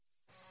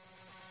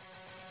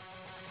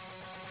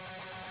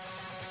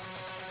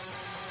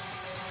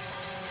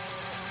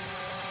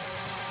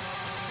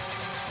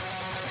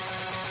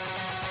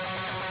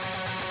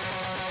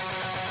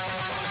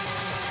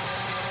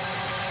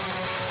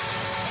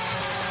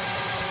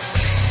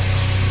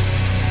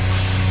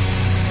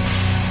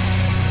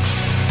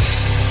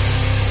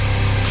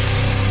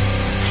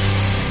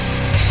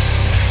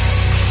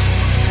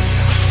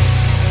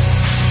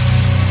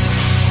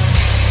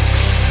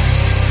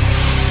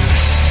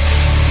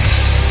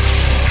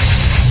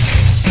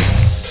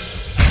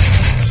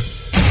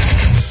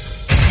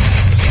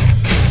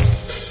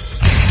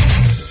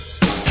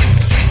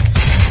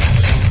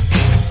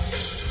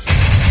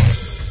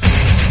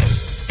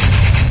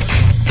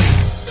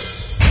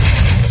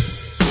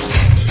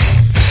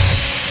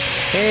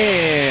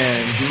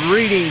And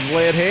greetings,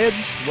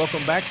 Leadheads. Welcome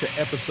back to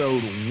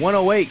episode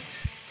 108,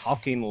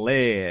 Talking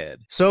Lead.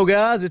 So,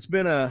 guys, it's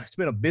been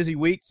a busy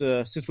week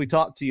since we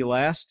talked to you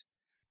last.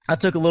 I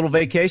took a little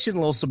vacation, a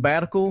little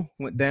sabbatical,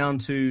 went down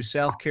to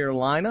South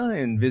Carolina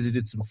and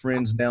visited some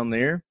friends down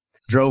there.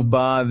 Drove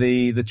by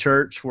the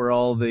church where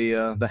all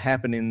the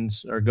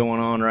happenings are going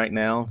on right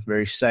now.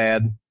 Very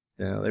sad.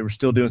 They were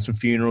still doing some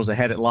funerals. They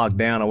had it locked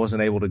down. I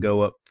wasn't able to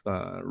go up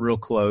real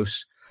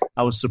close.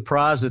 I was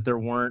surprised that there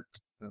weren't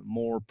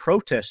more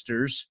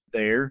protesters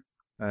there.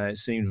 It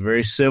seemed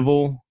very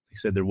civil. He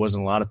said there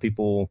wasn't a lot of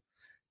people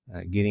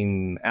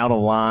getting out of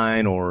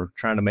line or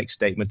trying to make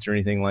statements or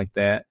anything like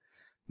that.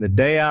 The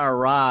day I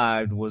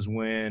arrived was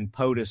when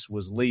POTUS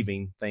was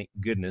leaving, thank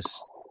goodness.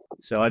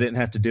 So I didn't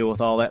have to deal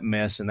with all that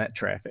mess and that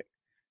traffic.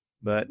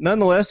 But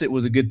nonetheless, it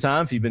was a good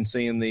time. If you've been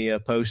seeing the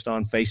post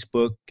on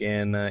Facebook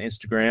and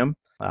Instagram,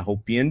 I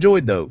hope you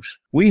enjoyed those.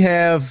 We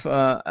have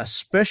a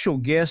special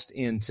guest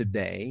in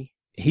today.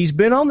 He's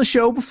been on the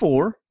show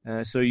before,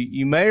 so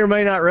you may or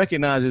may not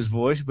recognize his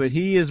voice, but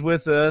he is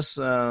with us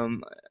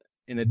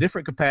in a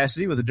different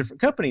capacity with a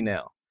different company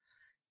now.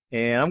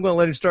 And I'm going to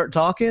let him start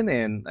talking.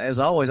 And as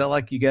always, I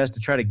like you guys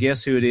to try to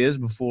guess who it is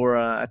before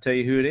I tell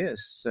you who it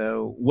is.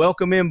 So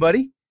welcome in,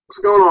 buddy. What's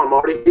going on,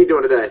 Marty? How you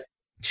doing today?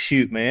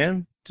 Shoot,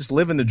 man. Just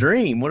living the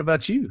dream. What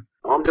about you?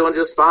 I'm doing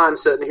just fine,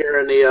 sitting here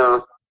in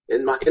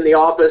the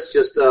office,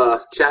 just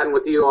chatting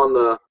with you on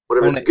the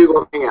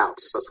Google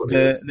Hangouts. That's what it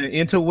is. The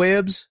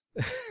interwebs.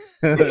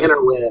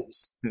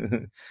 The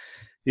interwebs.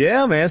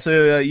 Yeah, man.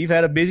 So you've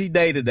had a busy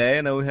day today.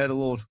 I know we had a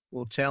little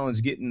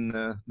challenge getting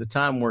the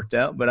time worked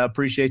out, but I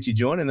appreciate you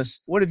joining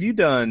us. What have you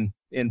done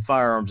in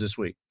firearms this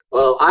week?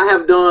 Well, I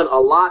have done a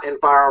lot in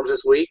firearms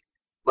this week,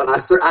 but I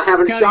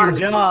haven't shot. It's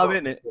your job,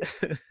 isn't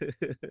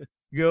it?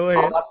 Go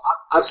ahead.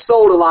 I've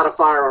sold a lot of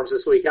firearms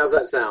this week. How's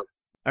that sound?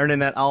 Earning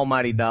that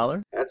almighty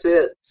dollar. That's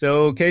it.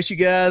 So in case you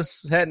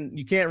guys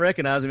you can't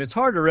recognize him, it's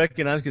hard to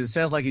recognize because it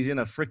sounds like he's in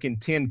a freaking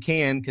tin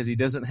can because he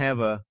doesn't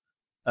have a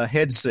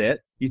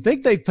headset. You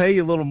think they pay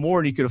you a little more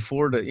and you could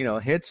afford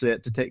a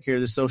headset to take care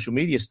of the social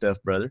media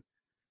stuff, brother.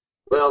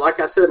 Well, like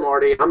I said,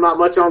 Marty, I'm not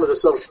much onto the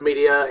social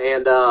media,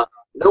 and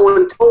no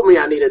one told me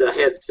I needed a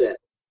headset.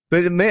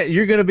 But man,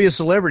 you're going to be a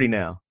celebrity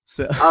now.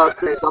 So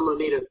okay, so I'm going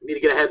to need to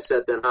get a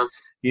headset then, huh?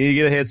 You need to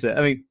get a headset.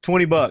 I mean,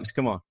 $20.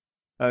 Come on.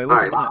 All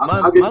right,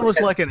 mine looks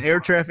like an air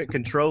traffic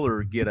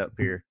controller get up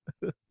here.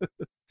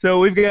 So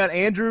we've got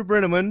Andrew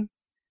Brenneman,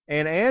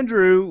 and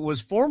Andrew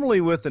was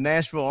formerly with the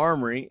Nashville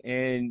Armory,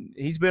 and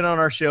he's been on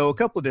our show a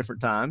couple of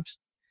different times.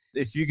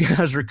 If you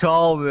guys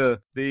recall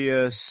the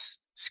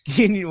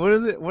skin, what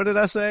is it? What did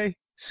I say?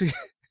 Skin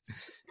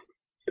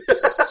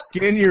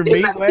your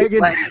meat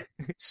wagon.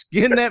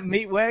 Skin that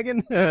meat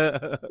wagon.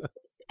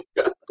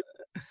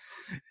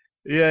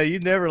 Yeah,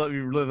 you'd never let me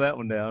live that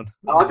one down.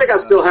 Oh, I think I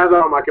still have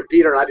that on my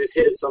computer, and I just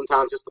hit it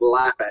sometimes just to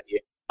laugh at you.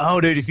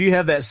 Oh, dude, if you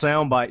have that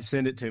sound bite,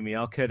 send it to me.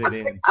 I'll cut it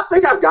in. I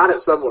think I've got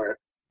it somewhere.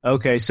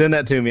 Okay, send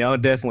that to me. I'll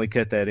definitely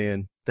cut that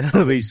in.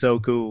 That'll be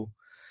so cool.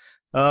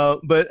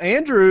 But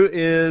Andrew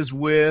is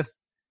with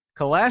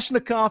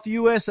Kalashnikov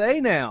USA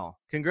now.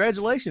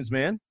 Congratulations,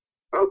 man.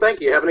 Oh,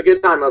 thank you. Having a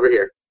good time over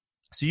here.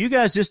 So you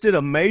guys just did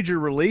a major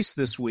release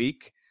this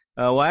week.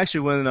 Well,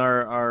 actually, when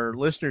our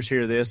listeners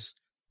hear this,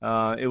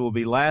 it will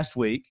be last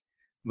week.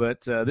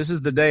 But this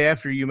is the day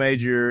after you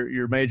made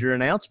your major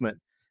announcement.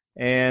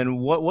 And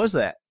what was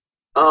that?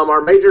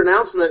 Our major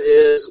announcement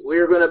is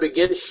we're going to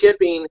begin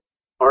shipping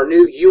our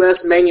new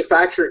U.S.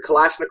 manufactured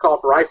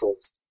Kalashnikov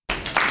rifles.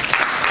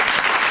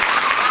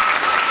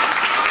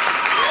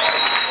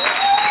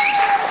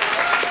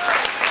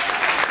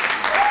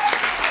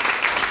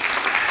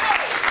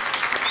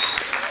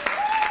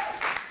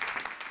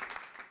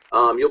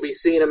 You'll be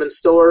seeing them in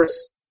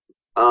stores.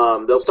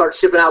 They'll start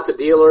shipping out to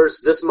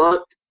dealers this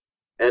month,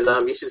 and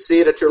you should see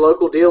it at your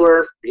local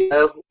dealer,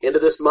 end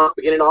of this month,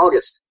 beginning of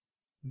August.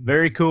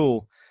 Very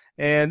cool.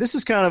 And this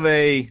is kind of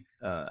a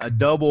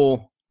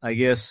double, I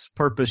guess,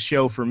 purpose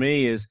show for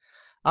me is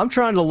I'm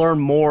trying to learn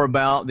more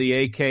about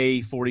the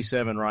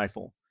AK-47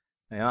 rifle.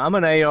 Now, I'm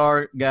an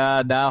AR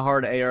guy,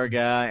 diehard AR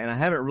guy, and I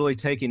haven't really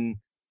taken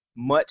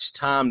much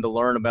time to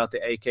learn about the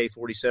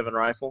AK-47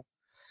 rifle.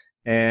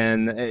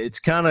 And it's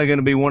kind of going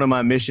to be one of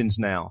my missions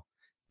now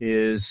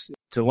is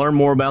to learn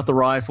more about the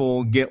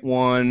rifle, get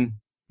one,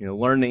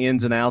 learn the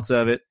ins and outs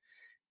of it.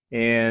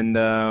 And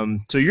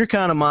so you're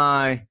kind of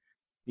my,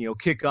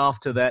 kick off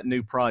to that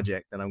new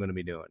project that I'm going to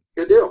be doing.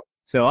 Good deal.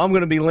 So I'm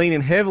going to be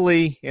leaning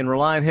heavily and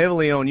relying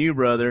heavily on you,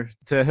 brother,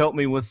 to help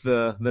me with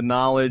the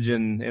knowledge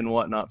and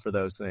whatnot for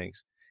those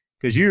things.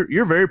 Because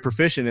you're very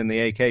proficient in the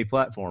AK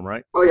platform,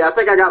 right? Oh, yeah. I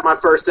think I got my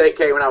first AK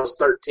when I was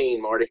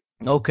 13, Marty.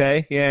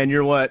 Okay. Yeah. And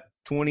you're what,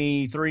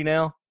 23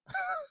 now?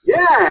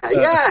 Yeah.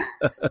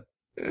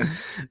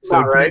 So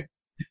all right.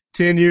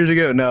 10 years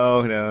ago?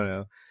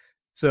 No.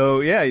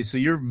 So, yeah. So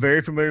you're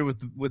very familiar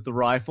with the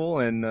rifle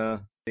and the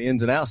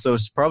ins and outs. So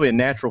it's probably a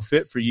natural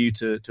fit for you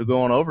to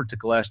go on over to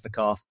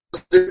Kalashnikov.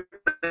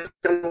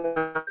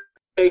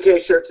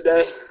 AK shirt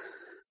today.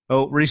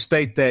 Oh,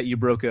 restate that. You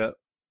broke up.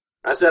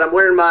 I said I'm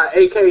wearing my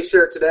AK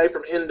shirt today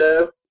from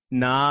Indo.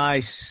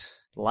 Nice.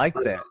 Like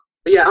that.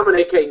 But yeah, I'm an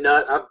AK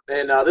nut.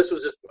 This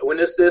was when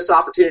this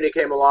opportunity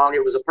came along,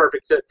 it was a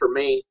perfect fit for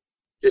me.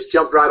 Just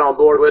jumped right on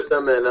board with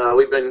them, and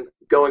we've been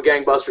going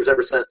gangbusters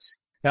ever since.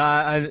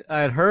 I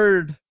had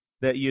heard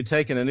that you'd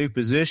taken a new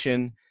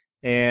position,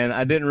 and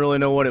I didn't really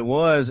know what it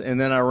was, and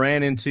then I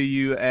ran into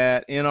you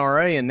at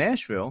NRA in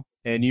Nashville,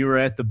 and you were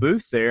at the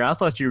booth there. I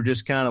thought you were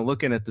just kind of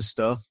looking at the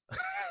stuff.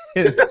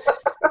 And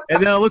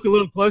then I look a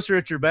little closer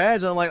at your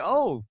badge, and I'm like,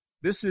 oh,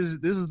 this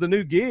is the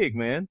new gig,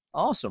 man.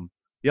 Awesome.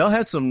 Y'all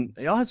had some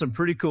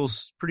pretty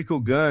cool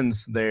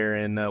guns there,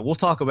 and we'll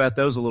talk about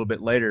those a little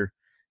bit later.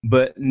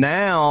 But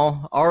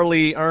now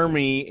Arlie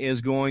Ermy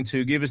is going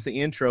to give us the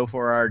intro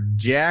for our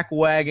Jack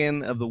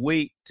Wagon of the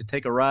Week to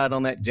take a ride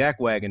on that Jack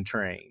Wagon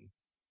train.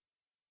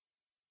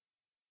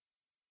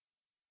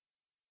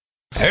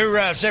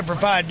 Hoorah, Semper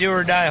Fi, do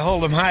or die,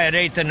 hold 'em high at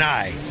 8th and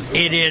I.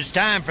 It is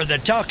time for the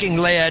talking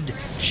lead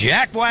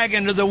Jack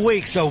Wagon of the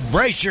Week, so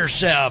brace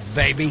yourself,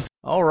 baby.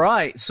 All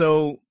right,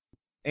 so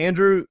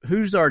Andrew,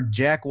 who's our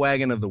Jack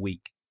Wagon of the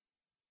Week?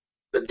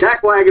 The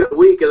Jack Wagon of the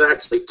Week is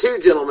actually two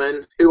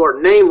gentlemen who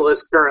are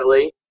nameless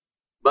currently.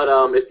 But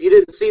if you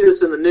didn't see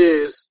this in the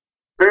news,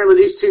 apparently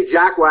these two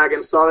Jack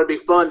Wagons thought it'd be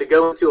fun to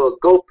go into a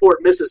Gulfport,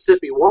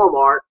 Mississippi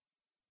Walmart,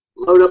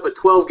 load up a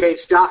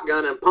 12-gauge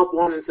shotgun and pump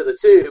one into the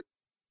tube,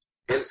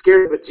 and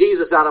scare the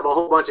bejesus out of a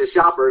whole bunch of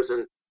shoppers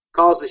and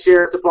cause the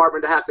sheriff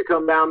department to have to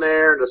come down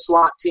there and a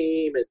SWAT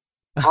team and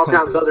all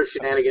kinds of other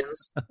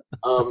shenanigans.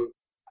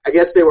 I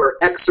guess they were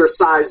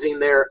exercising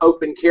their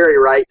open carry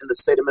right in the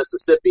state of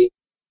Mississippi.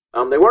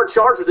 They weren't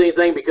charged with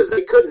anything because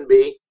they couldn't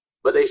be,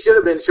 but they should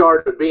have been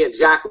charged with being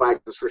jack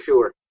wagons for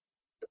sure.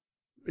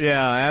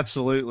 Yeah,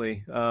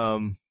 absolutely.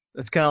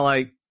 It's kind of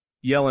like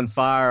yelling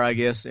fire, I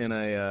guess, in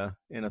a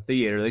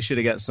theater. They should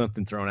have got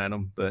something thrown at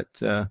them, but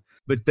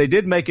they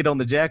did make it on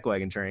the jack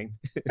wagon train.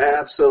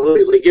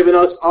 Absolutely, giving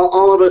us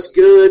all of us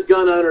good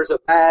gun owners a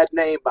bad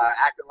name by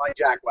acting like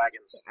jack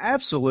wagons.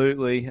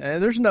 Absolutely,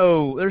 there's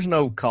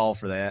no call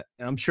for that.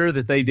 I'm sure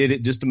that they did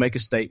it just to make a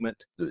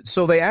statement.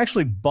 So they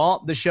actually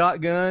bought the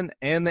shotgun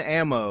and the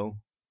ammo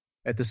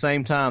at the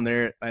same time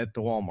there at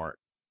the Walmart.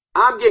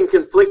 I'm getting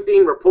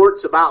conflicting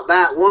reports about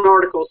that. One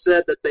article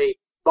said that they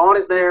bought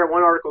it there.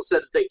 One article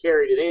said that they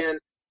carried it in.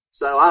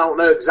 So I don't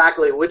know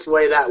exactly which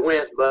way that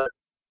went, but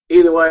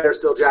either way, they're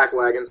still jack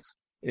wagons.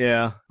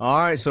 Yeah. All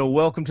right. So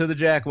welcome to the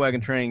jack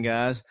wagon train,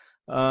 guys.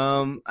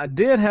 I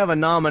did have a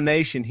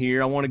nomination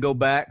here. I want to go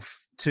back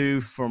to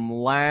from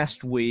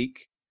last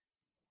week.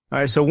 All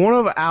right. So one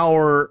of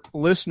our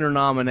listener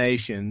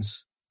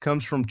nominations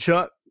comes from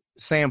Chuck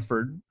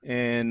Samford,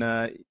 and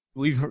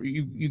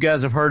you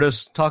guys have heard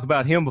us talk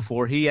about him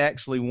before. He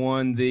actually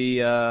won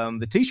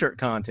the T-shirt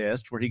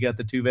contest where he got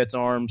the Two Vets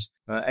Arms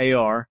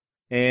AR,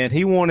 and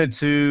he wanted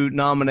to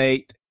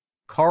nominate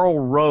Karl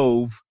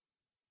Rove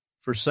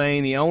for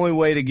saying the only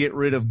way to get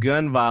rid of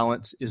gun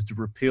violence is to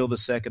repeal the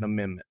Second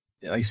Amendment.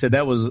 Like I said,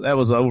 that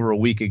was over a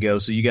week ago,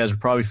 so you guys are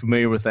probably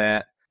familiar with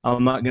that.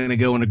 I'm not going to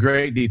go into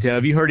great detail.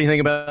 Have you heard anything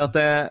about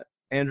that,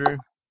 Andrew?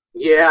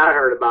 Yeah, I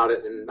heard about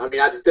it, and I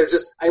mean,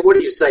 what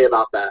do you say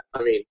about that?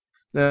 I mean,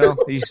 no,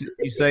 you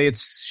say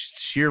it's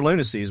sheer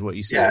lunacy is what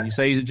you say. Yeah. You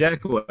say he's a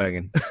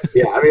jackwagon.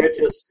 Yeah, I mean,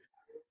 it's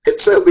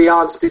so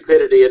beyond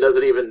stupidity. It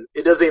doesn't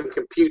even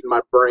compute in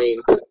my brain.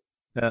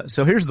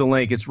 So here's the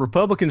link. It's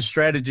Republican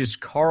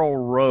strategist Karl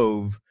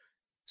Rove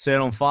said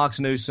on Fox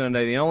News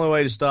Sunday, the only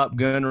way to stop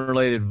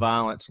gun-related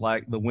violence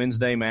like the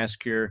Wednesday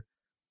massacre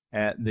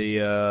at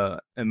the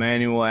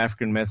Emmanuel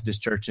African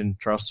Methodist Church in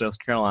Charleston,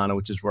 South Carolina,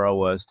 which is where I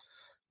was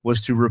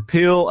to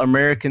repeal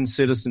American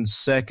citizens'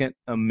 Second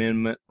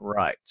Amendment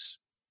rights.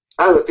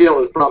 I have a feeling it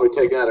was probably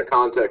taken out of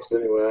context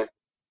anyway.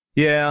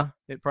 Yeah,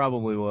 it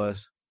probably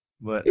was.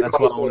 But that's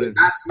what I wanted.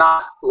 That's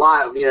not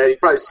live. You know, he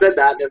probably said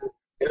that and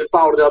then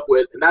followed it up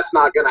with, and that's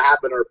not going to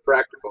happen or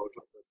practical.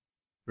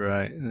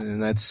 Right,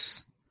 and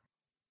that's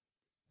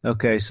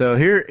okay. So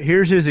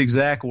here's his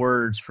exact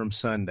words from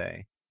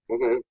Sunday.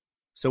 Mm-hmm.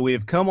 So we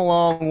have come a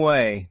long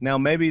way. Now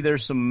maybe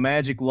there's some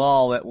magic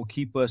law that will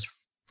keep us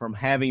from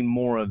having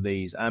more of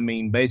these. I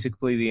mean,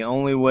 basically the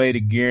only way to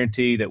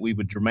guarantee that we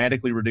would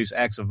dramatically reduce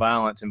acts of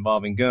violence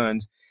involving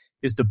guns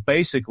is to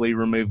basically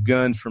remove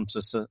guns from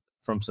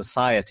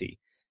society.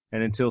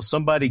 And until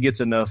somebody gets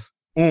enough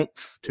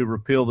oomph to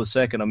repeal the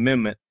Second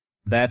Amendment,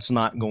 that's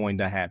not going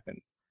to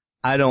happen.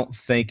 I don't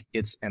think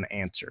it's an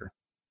answer.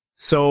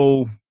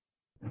 So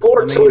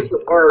poor choice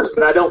of words,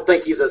 but I don't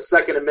think he's a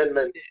Second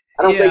Amendment.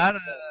 I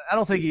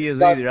don't think he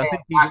is either. I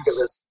think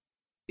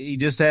he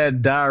just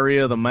had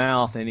diarrhea of the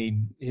mouth,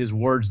 and his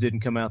words didn't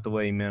come out the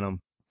way he meant them.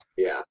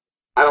 Yeah,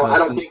 I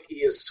don't think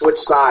he has switched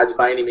sides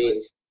by any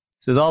means.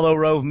 Says, although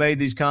Rove made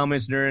these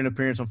comments during an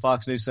appearance on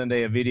Fox News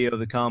Sunday, a video of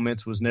the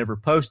comments was never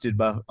posted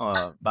by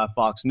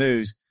Fox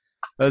News.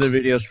 Other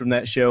videos from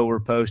that show were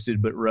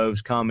posted, but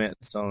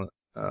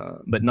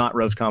not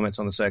Rove's comments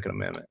on the Second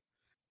Amendment.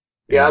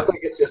 Yeah, I think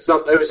it's just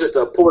something. It was just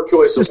a poor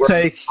choice of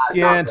words.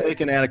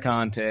 Taken out of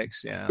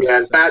context. Yeah.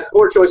 Yeah,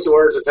 poor choice of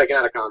words and taken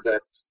out of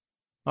context.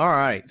 All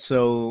right,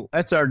 so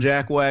that's our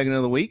jackwagon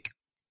of the week.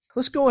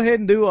 Let's go ahead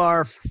and do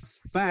our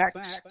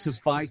facts to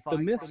fight the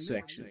myth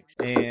section.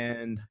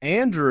 And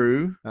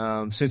Andrew,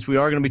 since we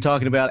are going to be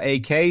talking about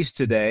AKs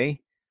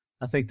today,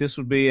 I think this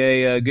would be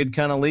a good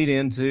kind of lead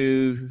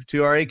into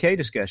our AK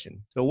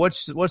discussion. So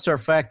what's our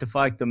fact to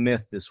fight the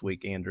myth this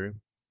week, Andrew?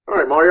 All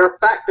right, Mario, our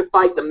fact to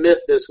fight the myth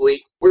this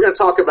week, we're going to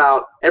talk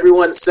about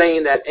everyone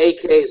saying that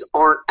AKs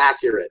aren't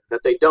accurate,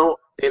 that they don't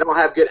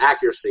have good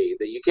accuracy,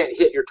 that you can't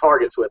hit your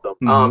targets with them.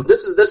 Mm-hmm.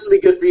 This will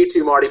be good for you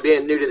too, Marty,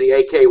 being new to the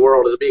AK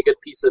world. It'll be a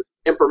good piece of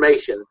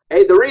information.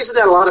 Hey, the reason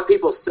that a lot of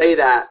people say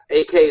that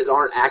AKs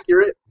aren't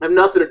accurate have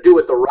nothing to do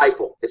with the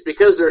rifle. It's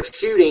because they're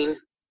shooting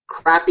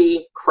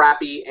crappy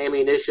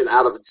ammunition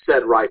out of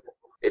said rifle.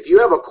 If you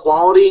have a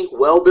quality,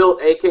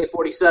 well-built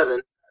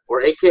AK-47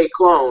 or AK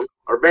clone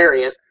or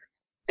variant,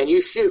 and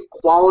you shoot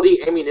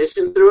quality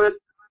ammunition through it,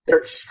 they're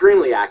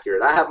extremely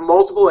accurate. I have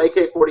multiple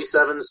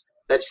AK-47s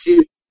that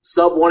shoot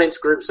sub-1-inch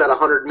groups at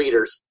 100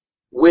 meters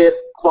with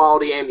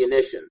quality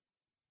ammunition.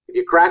 If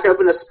you crack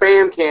open a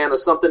spam can of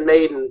something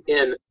made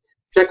in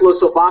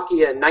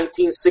Czechoslovakia in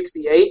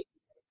 1968,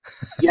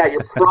 yeah,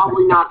 you're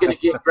probably not going to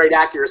get great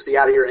accuracy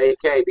out of your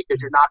AK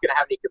because you're not going to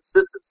have any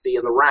consistency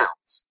in the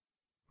rounds.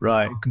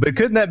 Right. But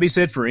couldn't that be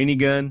said for any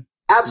gun?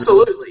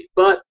 Absolutely.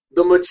 But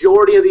the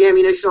majority of the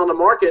ammunition on the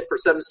market for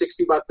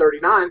 7.62 by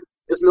 39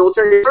 is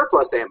military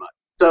surplus ammo.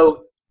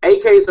 So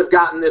AKs have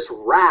gotten this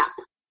rap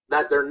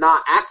that they're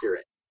not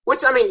accurate.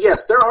 Which, I mean,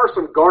 yes, there are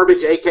some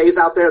garbage AKs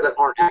out there that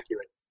aren't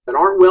accurate, that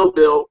aren't well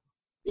built.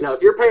 You know,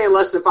 if you're paying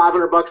less than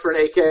 $500 for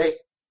an AK,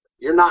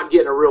 you're not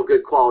getting a real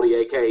good quality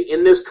AK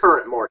in this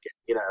current market,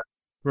 you know.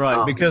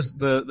 Right, because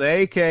the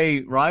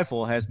AK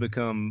rifle has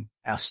become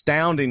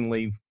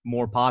astoundingly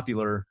more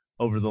popular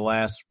over the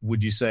last,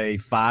 would you say,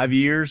 5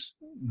 years?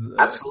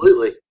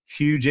 Absolutely.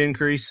 Huge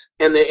increase.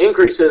 And the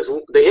increases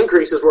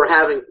we're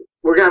having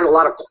a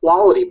lot of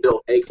quality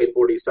built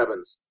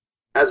AK-47s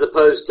as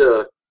opposed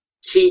to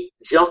cheap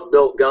junk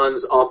built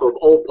guns off of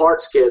old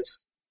parts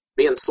kits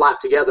being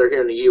slapped together here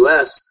in the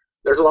U.S.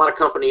 There's a lot of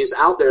companies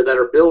out there that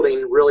are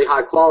building really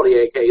high quality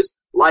AKs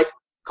like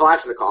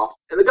Kalashnikov,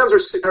 and the guns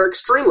are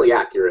extremely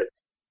accurate.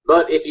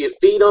 But if you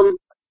feed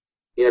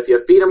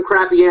them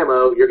crappy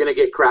ammo, you're going to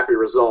get crappy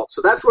results.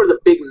 So that's where the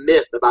big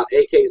myth about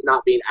AKs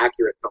not being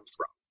accurate comes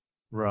from.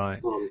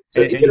 Right.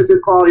 So if you get a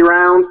good quality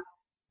round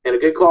and a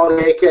good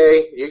quality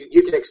AK,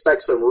 you can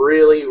expect some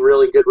really,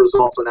 really good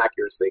results in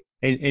accuracy.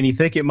 And you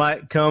think it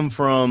might come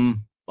from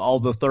all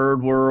the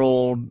third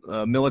world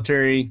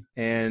military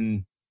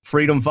and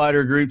freedom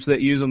fighter groups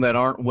that use them that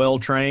aren't well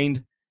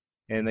trained,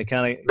 and they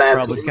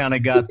probably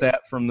got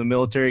that from the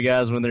military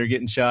guys when they're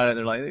getting shot at.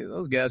 They're like, hey,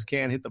 those guys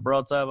can't hit the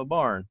broadside of a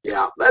barn.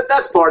 Yeah,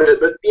 that's part of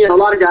it. But you know, a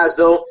lot of guys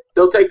they'll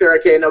take their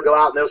AK and they'll go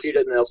out and they'll shoot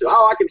it and they'll say,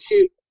 I can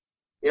shoot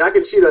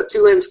a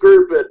 2-inch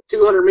group at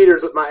 200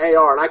 meters with my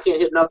AR, and I can't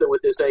hit nothing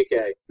with this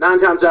AK. 9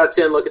 times out of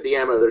 10, look at the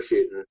ammo they're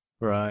shooting.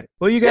 Right.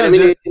 Well, you got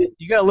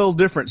a little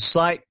different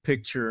sight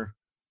picture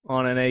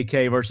on an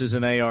AK versus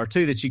an AR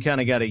too that you kind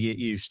of got to get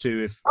used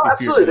to.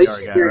 Absolutely, they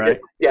shoot very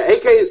different. Yeah,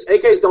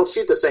 AKs don't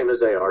shoot the same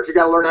as ARs. You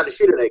got to learn how to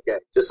shoot an AK,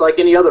 just like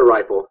any other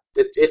rifle.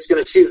 It's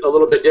going to shoot a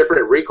little bit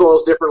different. It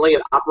recoils differently.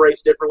 It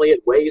operates differently.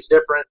 It weighs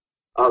different.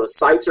 The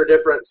sights are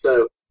different.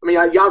 So, I mean,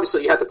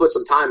 obviously you have to put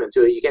some time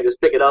into it. You can't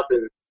just pick it up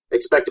and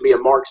expect to be a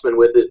marksman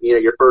with it. You know,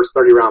 your first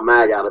 30-round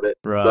mag out of it.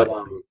 Right.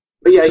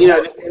 But yeah, you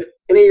know, if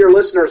any of your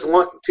listeners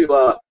want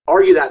to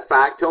argue that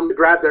fact, tell them to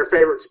grab their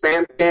favorite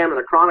spam cam and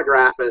a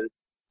chronograph. And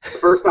the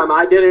first time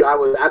I did it, I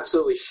was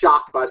absolutely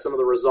shocked by some of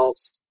the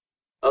results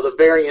of the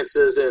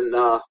variances in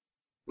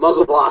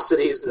muzzle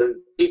velocities and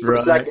feet per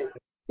second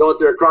going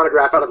through a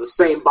chronograph out of the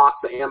same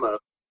box of ammo.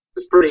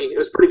 It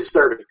was pretty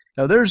disturbing.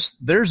 Now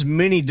there's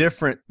many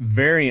different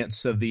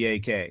variants of the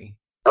AK.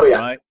 Oh yeah.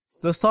 Right?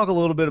 Let's talk a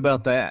little bit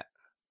about that.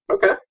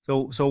 Okay.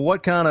 So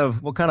what kind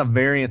of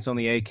variants on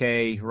the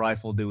AK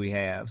rifle do we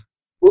have?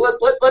 Well,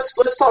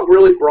 let's talk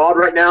really broad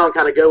right now and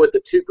kind of go with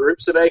the two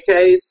groups of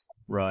AKs.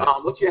 Right.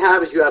 What you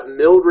have is you have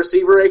milled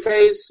receiver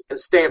AKs and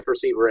stamped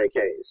receiver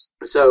AKs.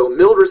 So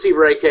milled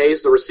receiver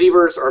AKs, the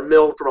receivers are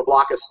milled from a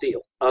block of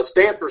steel. A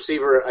stamped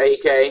receiver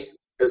AK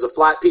is a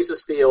flat piece of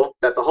steel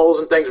that the holes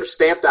and things are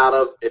stamped out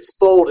of. It's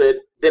folded,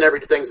 then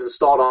everything's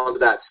installed onto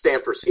that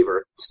stamped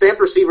receiver. Stamped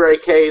receiver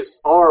AKs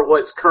are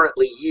what's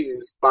currently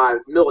used by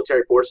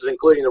military forces,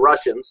 including the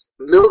Russians.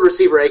 Milled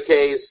receiver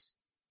AKs,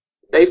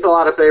 they fell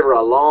out of favor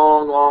a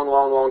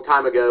long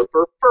time ago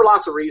for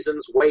lots of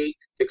reasons. Weight,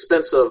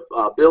 expensive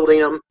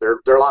building them. They're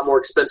a lot more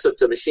expensive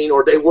to machine,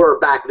 or they were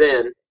back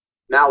then.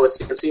 Now with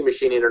CNC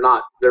machining,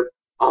 they're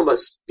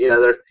almost,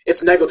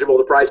 it's negligible,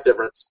 the price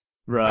difference.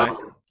 Right.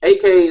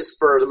 AKs,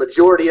 for the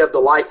majority of the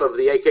life of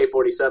the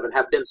AK-47,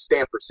 have been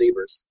stamped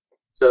receivers.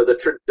 So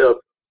the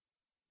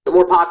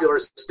more popular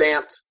is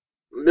stamped.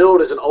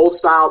 Milled is an old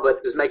style, but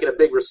is making a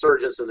big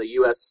resurgence in the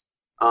U.S.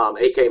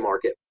 AK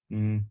market.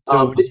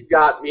 Mm-hmm. Then you've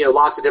got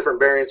lots of different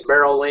variants,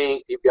 barrel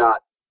length. You've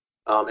got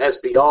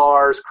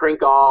SBRs,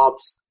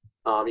 Krinkoffs.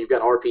 You've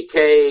got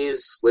RPKs.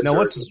 Now,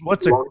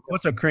 what's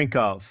a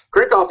Krinkov?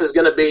 Krinkov is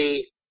going to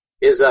be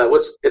is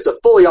it's a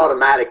fully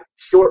automatic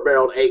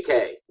short-barreled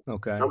AK.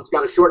 Okay. It's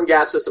got a shortened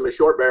gas system, a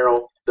short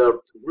barrel. The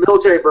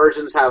military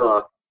versions have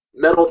a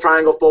metal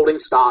triangle folding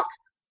stock.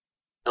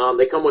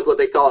 They come with what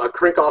they call a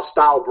crank-off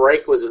style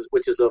brake,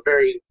 which is a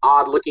very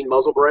odd-looking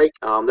muzzle brake.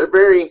 They're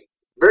very,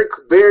 very,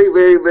 very,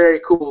 very, very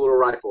cool little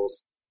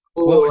rifles.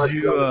 What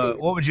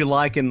would you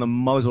liken the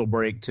muzzle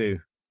brake to?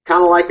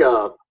 Kind of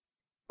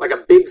like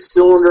a big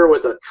cylinder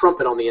with a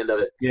trumpet on the end of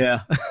it.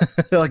 Yeah,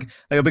 like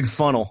a big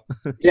funnel.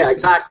 Yeah,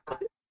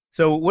 exactly.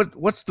 So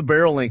what's the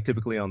barrel length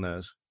typically on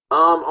those?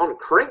 On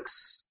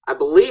cranks, I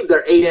believe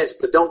they're 8-inch,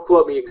 but don't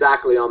quote me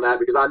exactly on that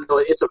because I know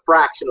it's a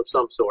fraction of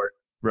some sort.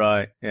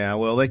 Right. Yeah.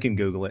 Well, they can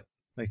Google it.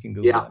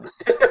 It.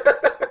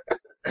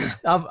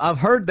 I've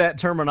heard that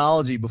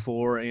terminology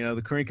before.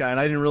 The crank, and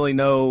I didn't really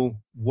know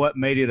what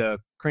made it a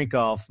crank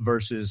off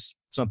versus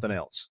something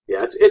else.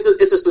 Yeah,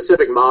 it's a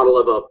specific model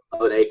of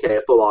an AK,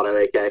 a full auto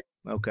AK.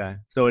 Okay,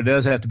 so it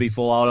does have to be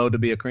full auto to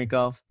be a crank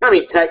off. I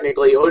mean,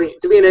 technically,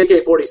 to be an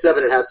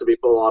AK-47, it has to be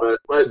full auto.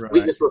 Right. We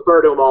just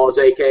refer to them all as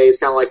AKs,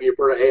 kind of like you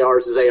refer to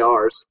ARs as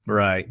ARs.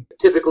 Right.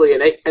 Typically,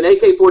 an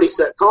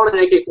AK-47, calling an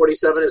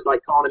AK-47 is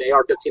like calling an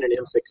AR-15 an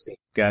M16.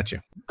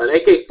 Gotcha. An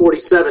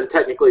AK-47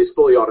 technically is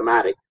fully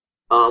automatic.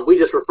 We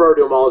just refer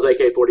to them all as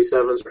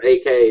AK-47s or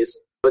AKs,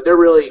 but they're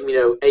really,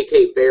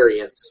 AK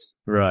variants.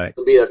 Right.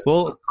 Would be a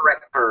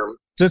correct term.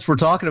 Since we're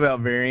talking about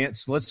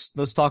variants,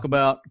 let's talk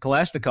about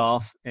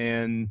Kalashnikov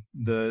and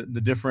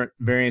the different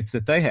variants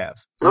that they have.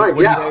 All right,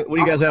 what do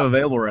you guys have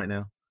available right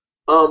now?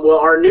 Well,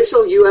 our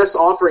initial U.S.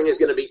 offering is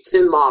going to be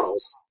 10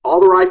 models.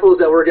 All the rifles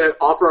that we're going to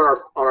offer on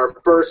our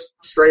first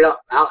straight up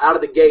out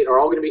of the gate are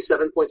all going to be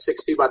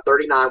 7.62 by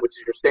 39, which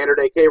is your standard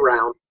AK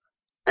round.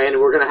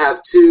 And we're going to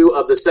have 2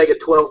 of the Sega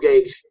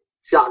 12-gauge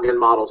shotgun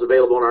models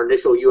available on our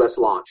initial U.S.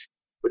 launch,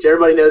 which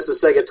everybody knows the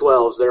Sega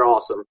 12s. They're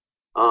awesome.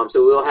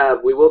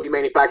 So we will be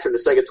manufacturing the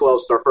Sega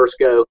 12s with our first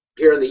go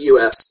here in the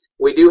U.S.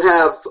 We do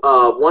have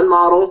one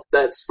model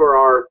that's for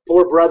our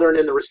poor brethren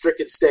in the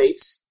restricted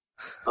states,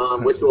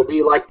 which will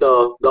be like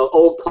the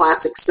old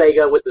classic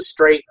Sega with the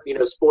straight,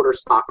 sporter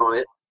stock on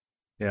it.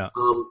 Yeah.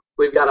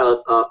 We've got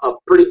a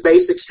pretty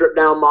basic stripped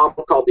down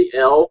model called the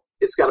L.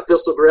 It's got a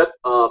pistol grip,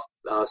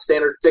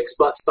 standard fixed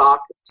butt stock,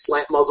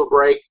 slant muzzle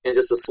brake, and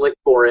just a slick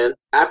 4-in.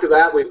 After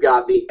that, we've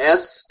got the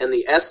S and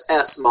the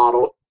SS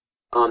model.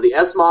 The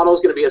S model is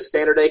going to be a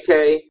standard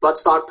AK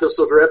buttstock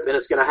pistol grip, and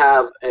it's going to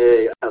have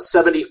a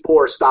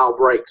 74 style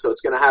brake. So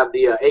it's going to have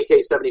the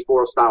AK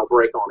 74 style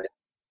brake on it,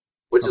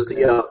 which is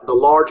the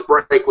large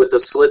brake with the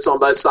slits on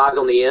both sides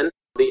on the end.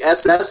 The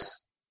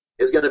SS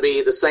is going to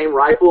be the same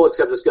rifle,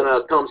 except it's going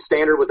to come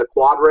standard with a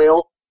quad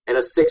rail and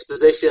a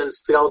 6-position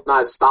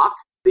skeletonized stock.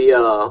 The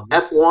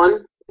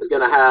F1 is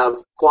going to have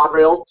quad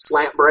rail,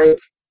 slant brake,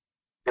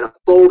 and a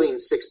folding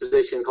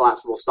 6-position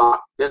collapsible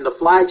stock. Then the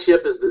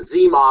flagship is the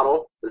Z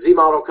model. The Z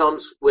model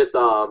comes with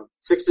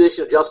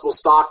 6-position adjustable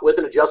stock with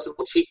an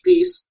adjustable cheek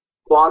piece,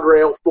 quad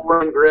rail,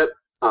 4-in grip,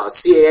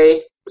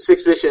 CAA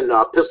 6-position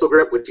pistol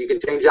grip, which you can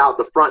change out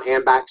the front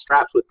and back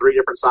straps with 3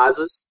 different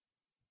sizes.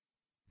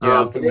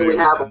 And then we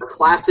have a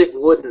classic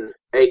wooden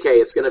AK.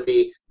 It's going to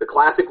be the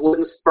classic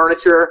wooden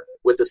furniture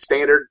with the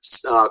standard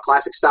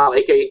classic style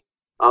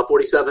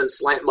AK-47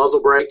 slant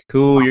muzzle brake.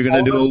 Cool, you're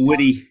going to do a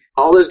Woody.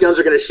 All those guns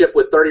are going to ship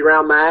with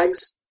 30-round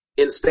mags.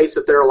 In states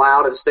that they're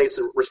allowed, in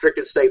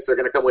restricted states, they're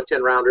going to come with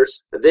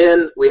 10-rounders. And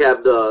then we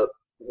have the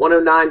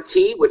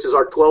 109T, which is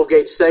our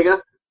 12-gauge Sega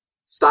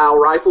style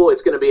rifle.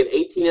 It's going to be an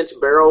 18-inch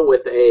barrel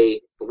with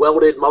a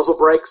welded muzzle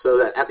brake, so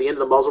that at the end of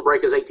the muzzle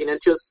brake is 18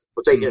 inches.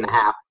 It's 18 and a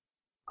half.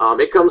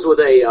 It comes with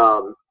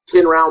a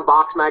 10-round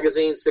box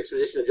magazine,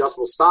 6-position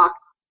adjustable stock.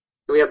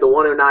 Then we have the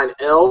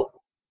 109L,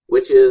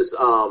 which is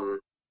a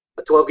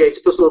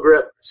 12-gauge pistol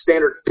grip,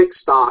 standard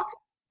fixed stock,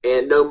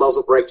 and no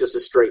muzzle brake, just a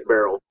straight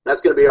barrel.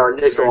 That's going to be our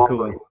initial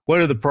offering. Cool. What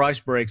are the price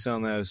breaks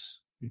on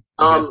those?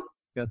 Got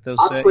those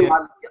obviously,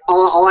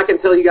 all I can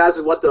tell you guys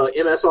is what the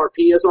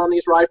MSRP is on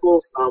these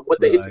rifles.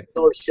 What they hit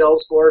the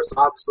shelves for is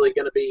obviously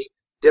going to be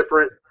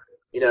different.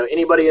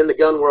 Anybody in the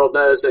gun world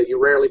knows that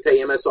you rarely pay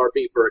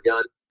MSRP for a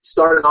gun.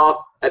 Starting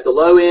off at the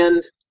low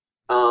end,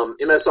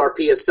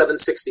 MSRP is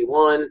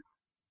 $761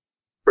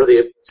 for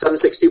the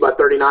 7.62 by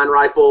 39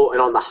 rifle,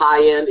 and on the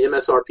high end,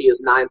 MSRP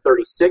is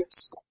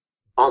 $936.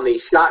 On the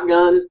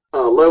shotgun,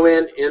 low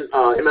end,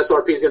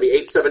 MSRP is going to be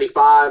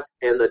 $875,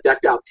 and the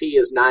decked out T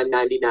is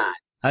 $999.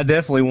 I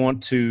definitely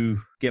want to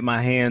get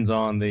my hands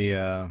on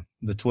the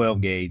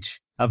 12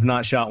 gauge. I've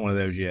not shot one of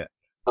those yet.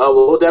 Well,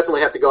 we'll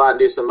definitely have to go out and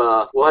do some.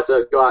 We'll have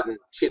to go out and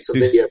shoot some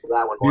video for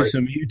that one. Do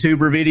some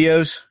YouTuber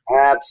videos.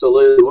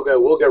 Absolutely,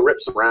 we'll go rip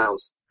some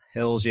rounds.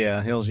 Hells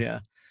yeah.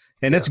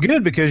 And it's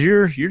good because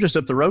you're just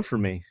up the road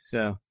from me.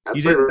 So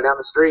absolutely, right down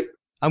the street.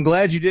 I'm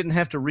glad you didn't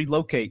have to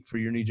relocate for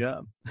your new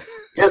job.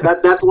 Yeah,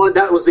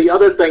 that was the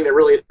other thing that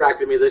really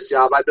attracted me to this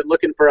job. I've been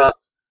looking for a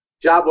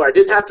job where I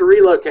didn't have to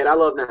relocate. I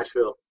love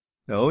Nashville.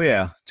 Oh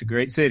yeah, it's a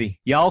great city.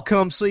 Y'all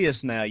come see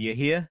us now. You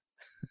hear?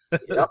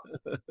 Yep.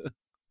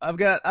 I've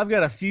got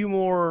a few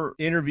more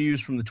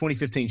interviews from the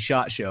 2015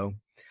 SHOT Show,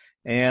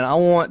 And I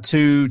want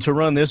to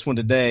run this one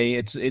today.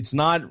 It's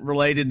not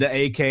related to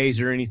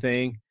AKs or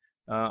anything,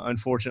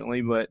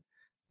 unfortunately, but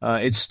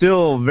it's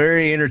still a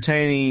very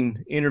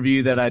entertaining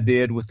interview that I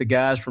did with the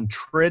guys from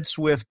Tread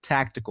Swift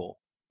Tactical.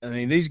 I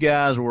mean, these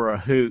guys were a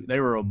hoot. They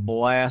were a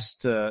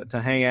blast to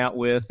hang out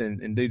with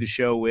and do the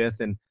show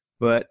with.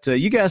 But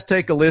you guys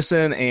take a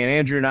listen, and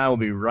Andrew and I will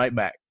be right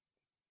back.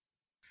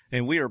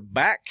 And we are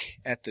back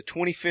at the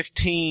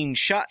 2015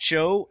 SHOT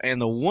Show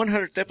and the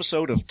 100th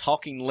episode of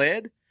Talking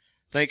Lead.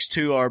 Thanks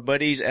to our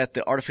buddies at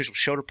the Artificial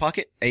Shoulder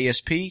Pocket,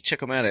 ASP. Check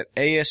them out at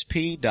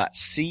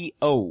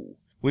asp.co.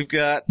 We've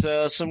got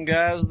some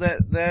guys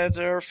that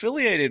are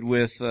affiliated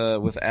with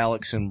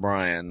Alex and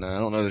Brian. I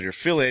don't know that you're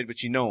affiliated,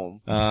 but you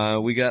know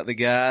them. We got the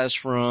guys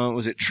from,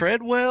 was it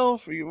Treadwell?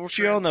 Weren't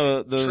you on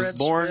the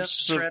Born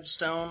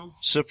Treadstone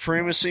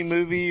Supremacy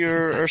movie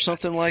or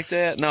something like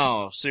that?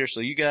 No,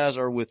 seriously, you guys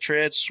are with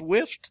Tread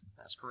Swift?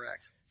 That's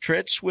correct.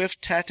 Tread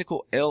Swift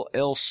Tactical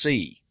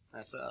LLC.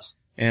 That's us.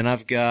 And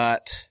I've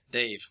got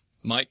Dave,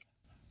 Mike,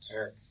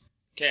 Eric,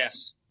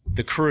 Cass,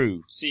 the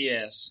crew.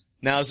 CS.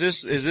 Now, is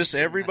this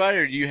everybody,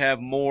 or do you have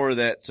more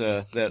that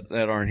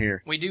aren't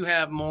here? We do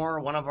have more.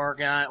 One of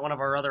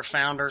our other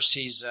founders,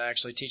 he's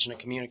actually teaching a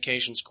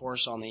communications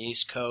course on the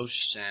East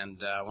Coast,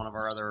 and one of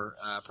our other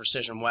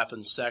precision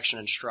weapons section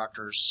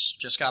instructors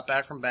just got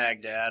back from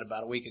Baghdad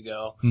about a week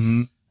ago,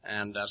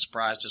 and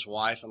surprised his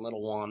wife and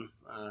little one.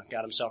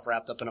 Got himself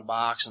wrapped up in a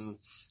box and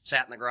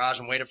sat in the garage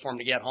and waited for him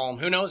to get home.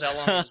 Who knows how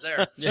long he was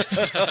there?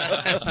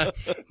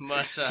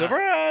 But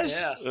surprise!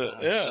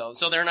 Yeah.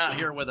 So they're not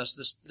here with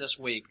us this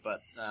week, but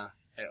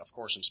of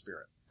course in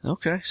spirit.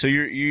 Okay. So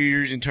you're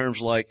using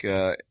terms like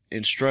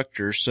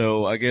instructor.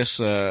 So I guess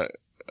our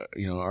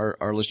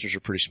listeners are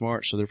pretty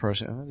smart. So they're probably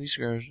saying, these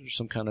guys are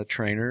some kind of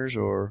trainers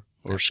or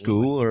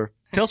school. Or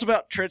tell us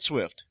about Tread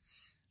Swift.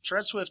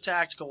 Tread Swift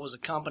Tactical was a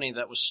company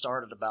that was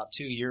started about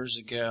 2 years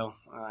ago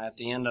at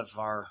the end of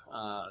our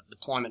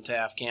deployment to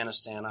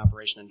Afghanistan,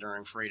 Operation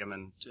Enduring Freedom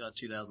in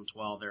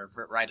 2012, there,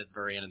 right at the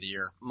very end of the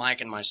year.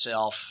 Mike and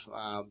myself,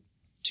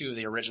 two of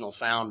the original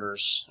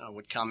founders,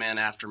 would come in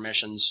after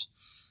missions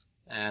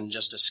and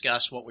just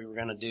discuss what we were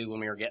going to do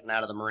when we were getting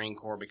out of the Marine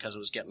Corps, because it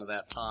was getting to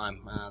that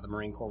time. The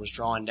Marine Corps was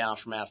drawing down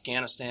from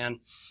Afghanistan.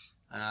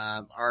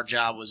 Our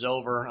job was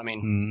over. I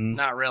mean,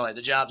 not really.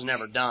 The job's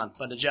never done,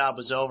 but the job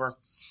was over.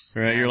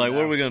 Right, you're like,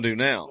 what are we going to do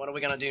now? What are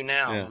we going to do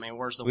now? Yeah. I mean,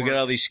 where's the work? We got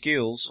all these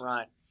skills.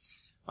 Right.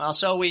 Well,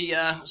 so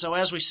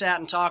as we sat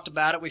and talked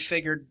about it, we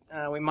figured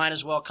we might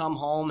as well come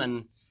home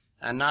and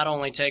not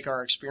only take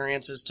our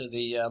experiences to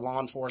the law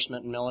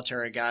enforcement and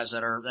military guys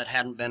that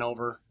hadn't been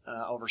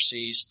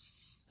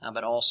overseas,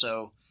 but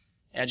also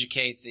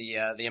educate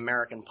the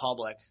American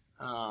public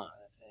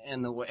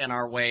in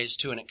our ways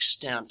to an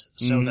extent,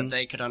 so that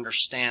they could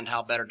understand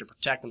how better to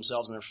protect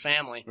themselves and their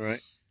family.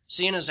 Right.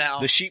 Seeing as how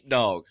the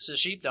sheepdog. It's a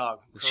sheepdog.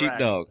 The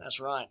sheepdog.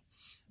 That's right.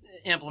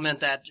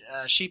 Implement that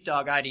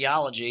sheepdog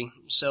ideology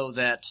so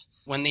that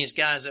when these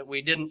guys that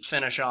we didn't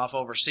finish off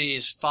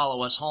overseas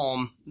follow us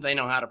home, they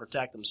know how to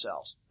protect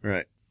themselves.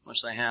 Right.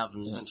 Which they have,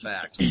 in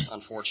fact,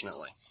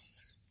 unfortunately.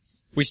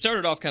 We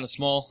started off kind of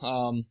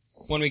small.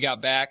 When we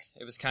got back,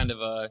 it was kind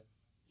of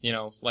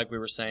like we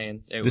were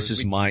saying. This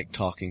is Mike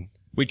talking.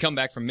 We'd come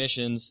back from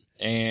missions,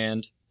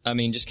 and, I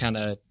mean, just kind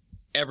of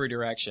every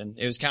direction.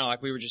 It was kind of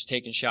like we were just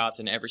taking shots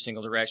in every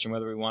single direction,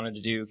 whether we wanted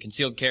to do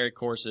concealed carry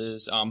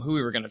courses, who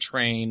we were going to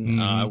train,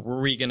 were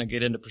we going to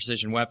get into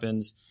precision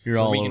weapons? You're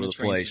all over the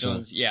place.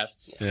 Huh? Yes.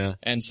 Yeah.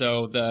 And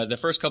so the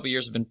first couple of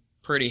years have been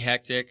pretty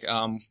hectic.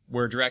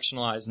 We're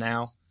directionalized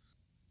now.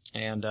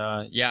 And,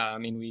 I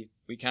mean,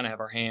 we kind of have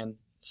our hand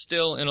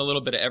still in a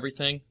little bit of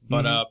everything,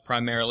 but,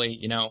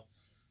 primarily,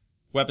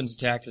 weapons and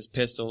tactics,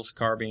 pistols,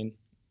 carbine,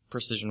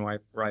 precision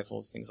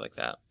rifles, things like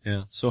that.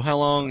 Yeah. So how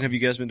long have you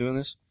guys been doing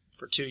this?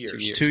 For 2 years. 2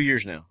 years. 2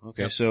 years now.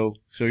 Okay. Yep. So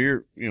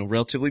you're,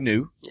 relatively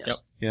new. Yes. Yep.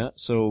 Yeah.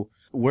 So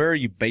where are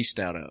you based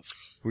out of?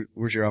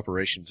 Where's your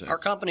operations at? Our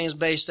company is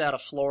based out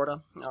of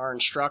Florida. Our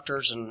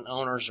instructors and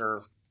owners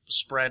are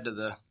spread to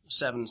the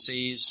 7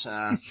 seas.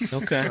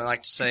 Okay. So I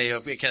like to say,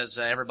 because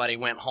everybody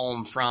went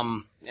home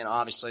from,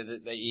 obviously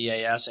the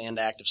EAS and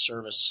active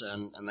service,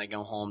 and they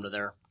go home to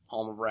their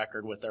home of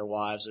record with their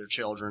wives, their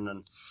children,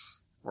 and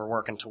we're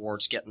working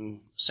towards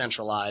getting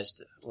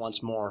centralized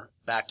once more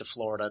back to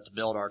Florida to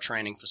build our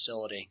training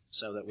facility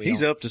so that we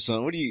He's up to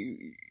something. What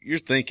you're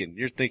thinking?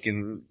 You're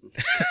thinking.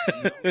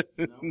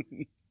 No.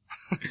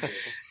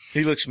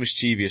 He looks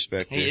mischievous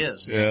back there. He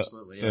is. He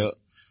absolutely is.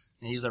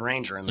 He's the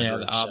ranger in the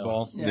group. The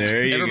oddball. So,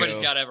 There you Everybody's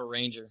go. got to have a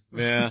ranger.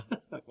 Yeah.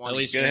 At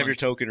least You gotta have one. your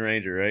token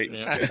ranger, right?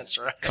 Yeah. That's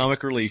right.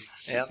 Comic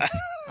relief. Yep.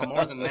 Well,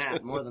 more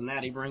than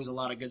that, he brings a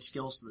lot of good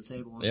skills to the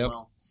table as Yep.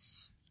 well.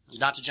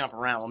 Not to jump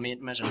around. We'll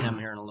mention him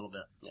here in a little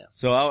bit. Yeah.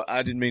 So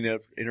I didn't mean to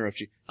interrupt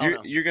you. Oh,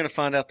 no. You're going to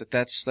find out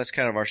that's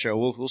kind of our show.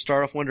 We'll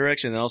start off one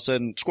direction, and all of a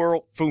sudden,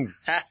 squirrel, boom.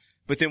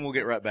 But then we'll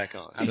get right back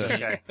on. That's So-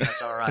 okay.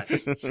 That's all right.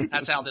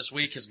 That's how this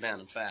week has been,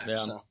 in fact. Yeah.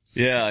 So,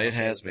 Yeah, it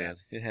has been.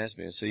 It has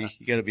been. So you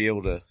got to be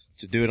able to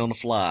do it on the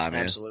fly,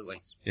 man.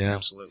 absolutely. Yeah.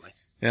 Absolutely.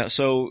 Yeah.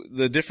 So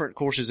the different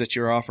courses that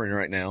you're offering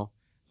right now,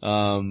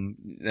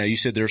 Now you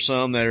said there are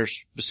some that are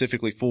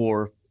specifically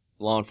for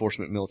law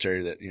enforcement,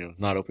 military, that,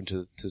 not open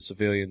to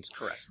civilians.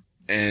 Correct.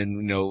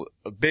 And,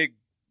 a big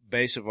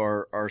base of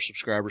our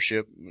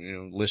subscribership,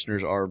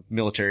 listeners are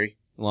military,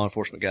 law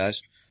enforcement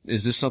guys.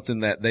 Is this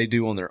something that they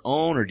do on their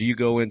own, or do you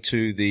go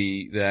into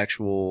the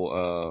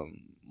actual,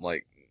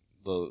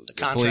 the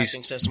contracting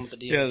police system with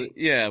the DOE?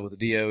 Yeah, with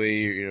the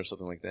DOE or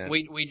something like that.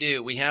 We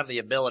do. We have the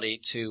ability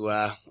to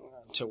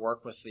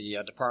work with the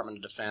Department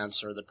of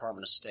Defense or the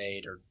Department of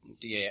State or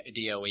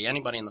DOE,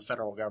 anybody in the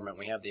federal government.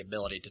 We have the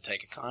ability to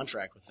take a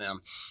contract with them.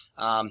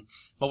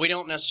 But we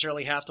don't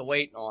necessarily have to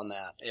wait on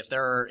that. If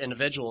there are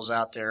individuals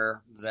out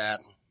there that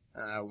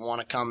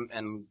want to come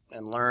and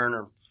learn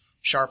or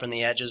sharpen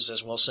the edges,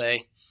 as we'll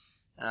say,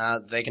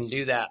 they can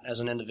do that as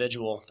an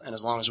individual, and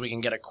as long as we can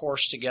get a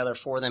course together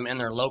for them in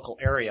their local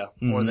area,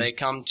 or they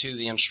come to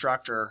the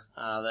instructor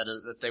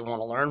that they want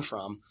to learn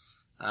from,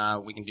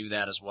 we can do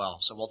that as well.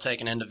 So we'll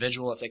take an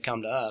individual if they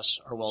come to us,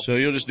 or we'll. So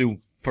you'll just do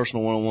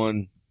personal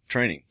one-on-one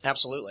training?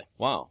 Absolutely.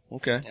 Wow.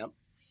 Okay. Yep.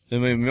 I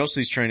mean, most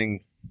of these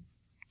training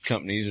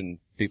companies and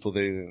people,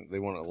 they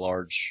want a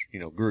large,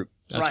 group.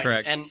 That's right.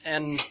 correct.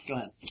 And go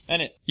ahead.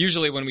 And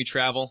usually when we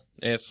travel,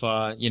 if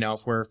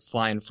we're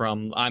flying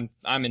from,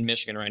 I'm in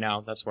Michigan right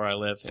now. That's where I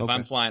live. If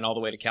I'm flying all the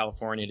way to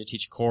California to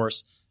teach a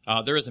course,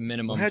 there is a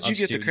minimum. How'd you of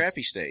get students. the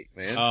crappy state,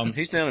 man?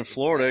 He's down in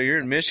Florida. You're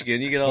in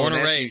Michigan. You get all Born the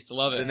and nasty, raised.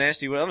 Love it. the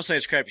nasty. I'm not saying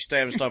it's crappy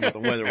state. I'm just talking about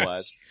the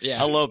weather-wise. Yeah.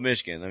 I love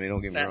Michigan. I mean,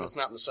 don't get me That wrong. was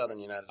not in the southern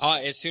United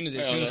States. As soon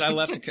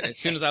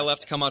as I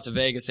left to come out to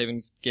Vegas, they've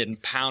been getting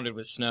pounded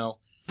with snow.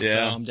 Yeah. So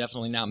I'm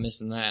definitely not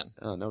missing that.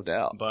 Oh, no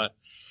doubt. But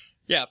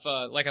yeah, if,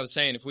 like I was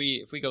saying, if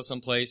we go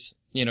someplace,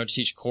 to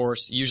teach a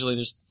course, usually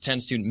there's 10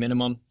 student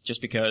minimum,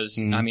 just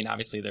because,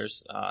 obviously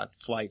there's,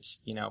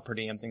 flights, per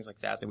diem, things like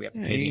that we have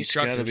to pay the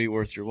instructors. It's gotta be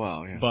worth your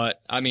while, yeah.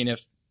 But,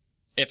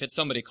 if it's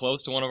somebody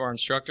close to one of our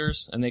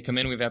instructors and they come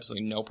in, we have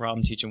absolutely no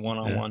problem teaching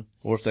one-on-one.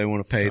 Or if they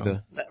want to pay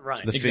the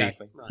fee.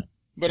 Exactly. Right.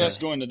 But us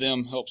going to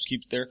them helps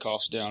keep their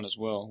costs down as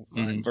well,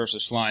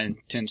 versus flying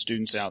 10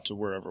 students out to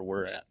wherever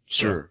we're at.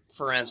 Sure.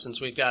 For instance,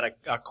 we've got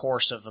a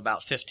course of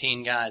about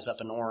 15 guys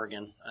up in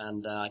Oregon,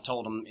 and I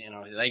told them,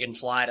 they can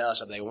fly to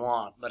us if they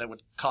want, but it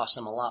would cost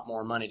them a lot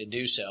more money to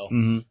do so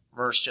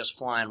versus just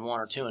flying one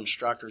or two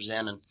instructors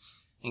in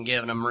and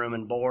giving them room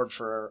and board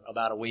for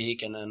about a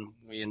week, and then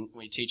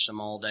we teach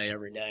them all day,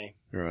 every day.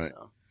 Right.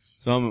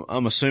 So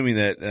I'm assuming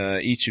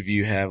that each of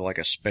you have like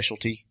a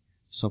specialty,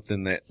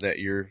 something that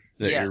you're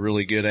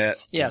really good at.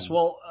 Yes.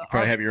 Well, you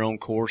probably have your own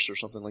course or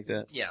something like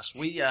that. Yes.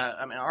 We,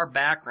 our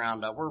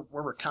background, we're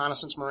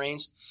reconnaissance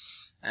Marines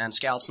and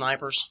scout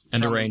snipers.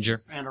 And a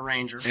ranger. And a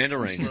ranger.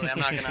 Absolutely.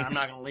 I'm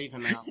not gonna leave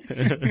him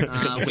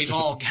out. We've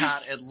all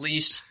got at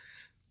least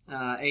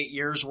 8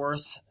 years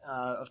worth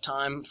of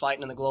time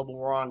fighting in the global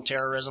war on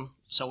terrorism.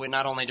 So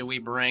not only do we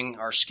bring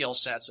our skill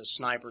sets as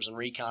snipers and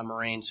recon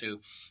Marines, who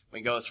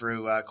we go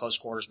through close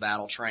quarters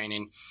battle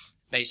training,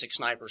 basic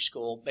sniper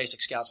school,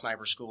 basic scout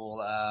sniper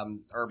school,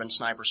 urban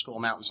sniper school,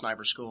 mountain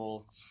sniper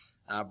school,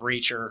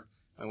 breacher.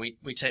 And we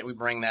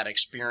bring that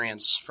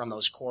experience from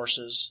those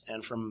courses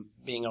and from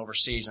being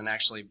overseas and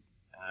actually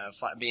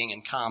being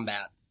in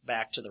combat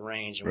back to the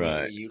range, and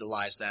we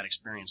utilize that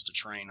experience to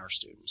train our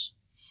students.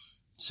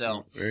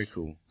 So very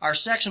cool. Our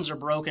sections are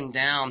broken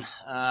down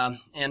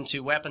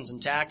into weapons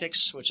and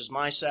tactics, which is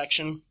my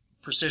section,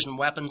 precision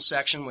weapons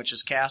section, which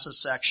is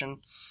Cass's section,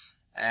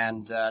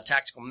 and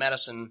tactical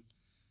medicine,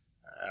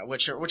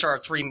 which are our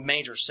three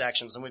major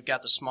sections. And we've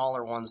got the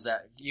smaller ones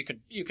that you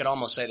could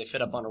almost say they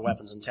fit up under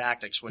weapons and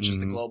tactics, which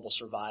is the global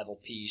survival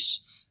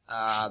piece,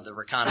 the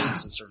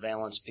reconnaissance and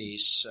surveillance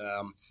piece,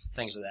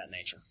 things of that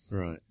nature.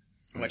 Right.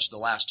 Which the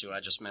last two I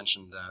just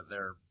mentioned,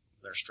 they're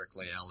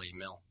strictly LE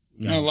mill.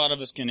 A lot of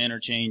us can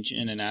interchange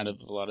in and out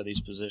of a lot of these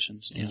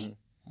positions. Yes.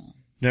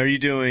 Now, are you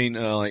doing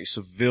like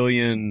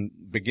civilian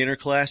beginner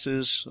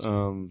classes?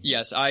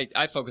 Yes,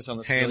 I focus on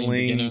the handling,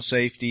 civilian beginner.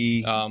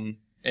 Safety.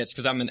 It's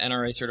because I'm an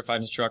NRA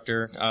certified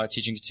instructor,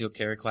 teaching concealed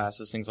carry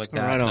classes, things like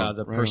that. Right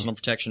on, Personal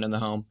protection in the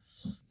home,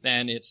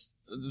 and it's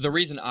the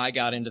reason I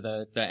got into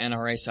the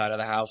NRA side of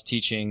the house,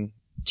 teaching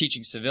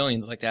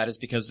civilians like that, is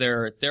because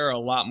there are a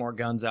lot more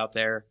guns out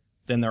there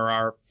than there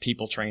are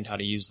people trained how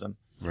to use them.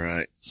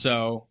 Right.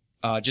 So.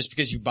 Just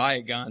because you buy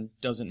a gun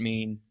doesn't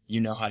mean you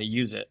know how to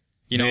use it.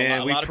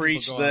 We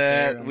preach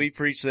that. We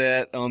preach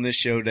that on this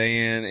show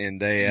day in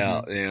and day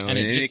out. And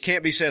it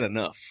can't be said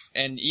enough.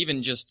 And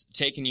even just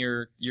taking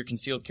your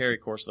concealed carry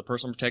course, the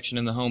personal protection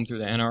in the home through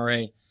the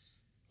NRA,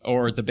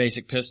 or the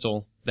basic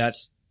pistol, that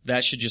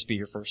should just be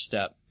your first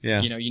step.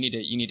 Yeah. You need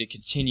to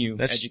continue.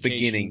 That's education.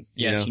 beginning.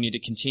 Yes, you need to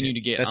continue to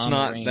get on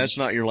the range. That's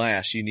not your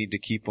last. You need to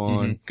keep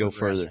on, go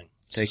further,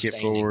 take it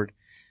forward,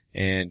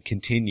 and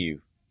continue.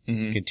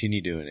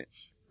 Continue doing it.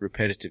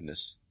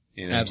 Repetitiveness.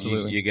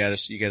 Absolutely. You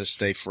gotta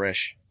stay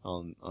fresh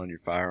on your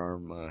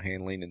firearm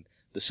handling and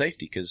the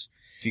safety, because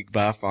if you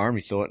buy a firearm,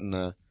 you throw it in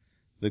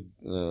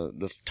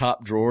the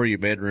top drawer of your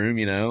bedroom,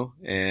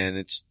 and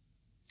it's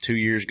 2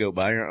 years go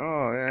by,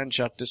 I hadn't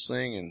shot this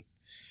thing, and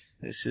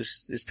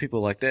it's people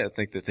like that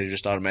think that they're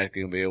just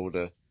automatically gonna be able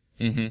to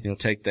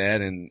take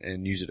that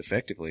and use it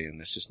effectively, and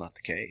that's just not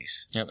the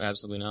case. Yep,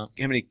 absolutely not.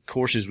 How many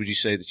courses would you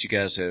say that you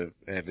guys have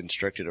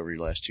instructed over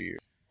your last 2 years?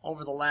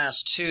 Over the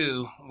last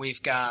 2,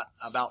 we've got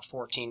about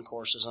 14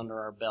 courses under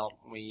our belt.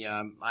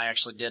 I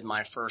actually did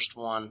my first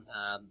one.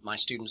 My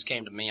students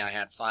came to me. I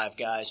had 5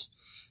 guys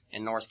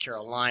in North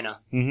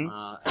Carolina in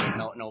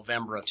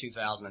November of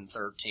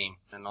 2013.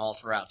 And all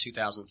throughout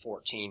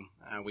 2014,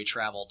 we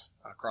traveled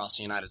across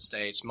the United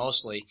States,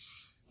 mostly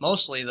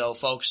though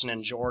focusing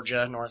in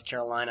Georgia, North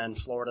Carolina, and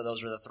Florida.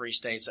 Those were the 3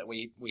 states that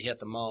we hit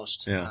the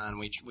most. Yeah. And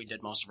we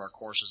did most of our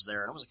courses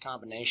there. And it was a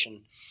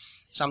combination.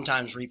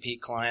 Sometimes repeat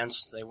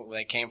clients,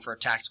 they came for a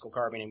tactical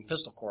carbine and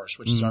pistol course,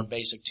 which is our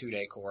basic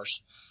 2-day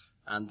course.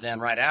 And then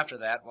right after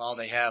that,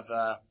 they have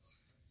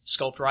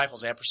scoped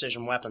rifles, they have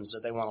precision weapons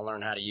that they want to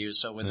learn how to use.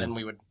 So then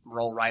we would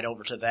roll right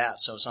over to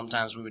that. So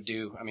sometimes we would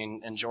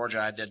in Georgia,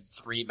 I did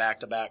 3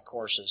 back-to-back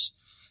courses,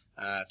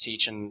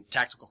 teaching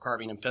tactical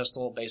carbine and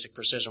pistol, basic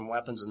precision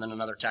weapons, and then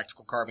another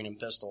tactical carbine and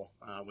pistol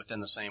within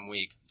the same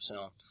week.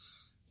 So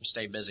we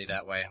stayed busy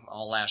that way.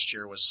 All last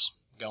year was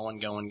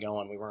going.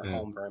 We weren't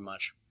home very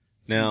much.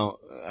 Now,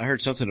 I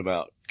heard something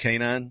about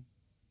K9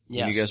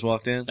 when you guys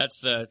walked in.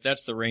 That's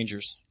the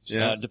Rangers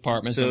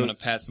department, so I'm going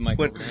to pass the mic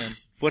over to him.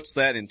 What's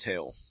that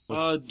entail?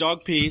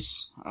 Dog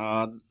piece.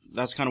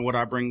 That's kind of what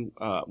I bring,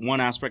 one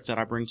aspect that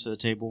I bring to the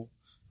table,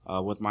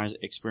 with my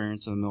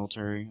experience in the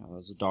military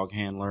as a dog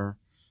handler.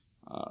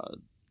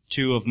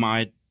 2 of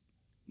my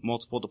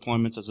multiple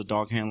deployments as a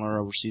dog handler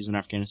overseas in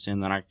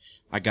Afghanistan. Then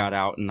I got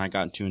out and I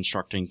got into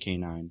instructing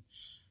K9.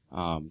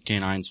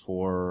 Canines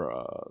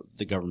for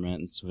the government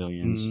and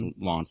civilians,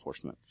 law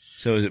enforcement.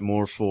 So is it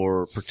more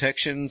for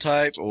protection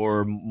type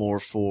or more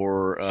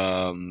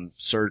for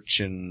search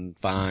and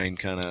find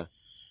kind of?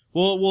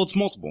 Well, it's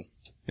multiple.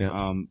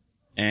 Yeah.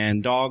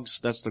 And dogs,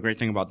 that's the great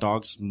thing about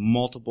dogs,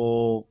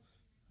 multiple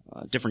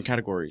different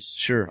categories.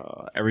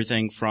 Sure.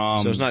 Everything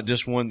from... So it's not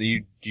just one that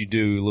you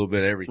do a little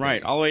bit of everything.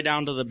 Right. All the way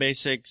down to the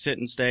basic sit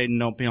and stay and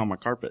don't pee on my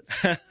carpet.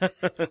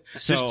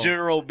 Just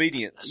general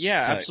obedience.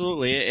 Yeah, type.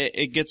 absolutely.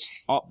 It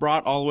gets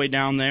brought all the way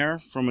down there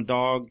from a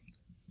dog,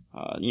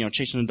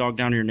 chasing a dog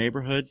down to your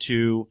neighborhood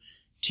to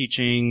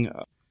teaching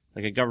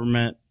like a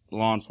government,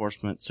 law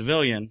enforcement,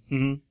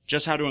 civilian,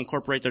 just how to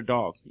incorporate their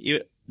dog.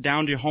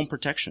 Down to home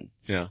protection.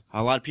 Yeah.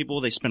 A lot of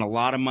people, they spend a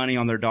lot of money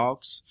on their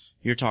dogs.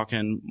 You're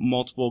talking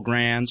multiple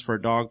grands for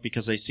a dog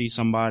because they see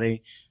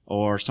somebody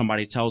or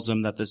somebody tells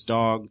them that this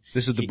dog.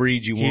 This is the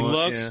breed you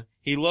want.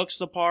 He looks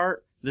the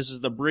part. This is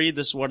the breed.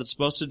 This is what it's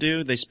supposed to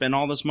do. They spend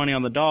all this money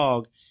on the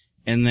dog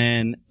and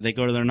then they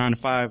go to their 9 to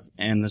 5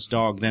 and this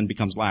dog then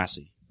becomes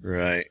Lassie.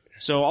 Right.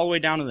 So all the way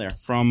down to there,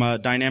 from a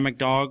dynamic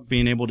dog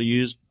being able to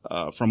use,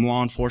 from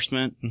law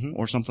enforcement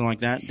or something like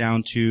that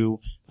down to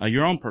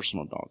your own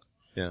personal dog.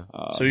 Yeah.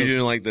 So you're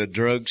doing like the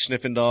drug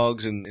sniffing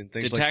dogs and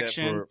things like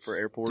that for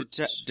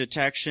airports?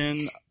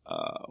 Detection,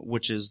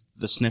 which is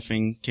the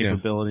sniffing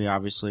capability,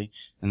 obviously.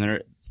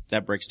 And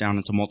that breaks down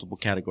into multiple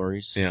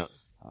categories. Yeah.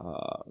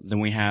 Then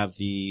we have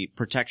the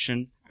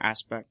protection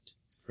aspect.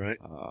 Right.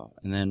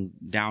 And then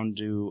down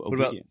to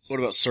obedience. What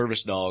about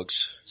service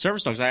dogs?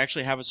 Service dogs. I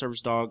actually have a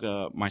service dog,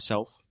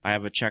 myself. I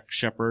have a Czech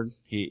Shepherd.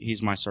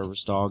 He's my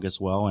service dog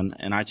as well.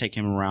 And I take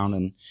him around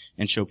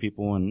and show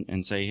people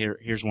and say,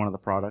 here's one of the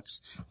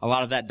products. A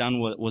lot of that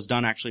was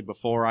done actually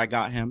before I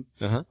got him.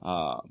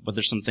 But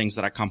there's some things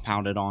that I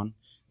compounded on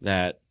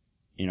that,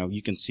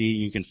 you can see,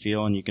 you can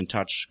feel, and you can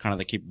touch kind of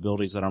the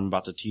capabilities that I'm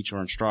about to teach or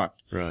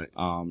instruct. Right.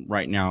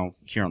 Right now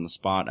here on the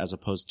spot, as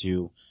opposed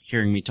to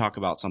hearing me talk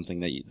about something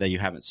that you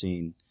haven't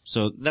seen.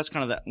 So that's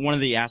kind of one of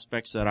the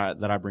aspects that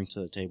I bring to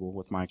the table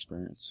with my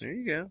experience. There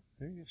you go.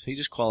 So he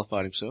just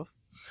qualified himself.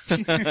 I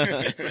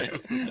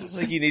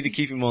think you need to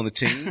keep him on the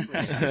team.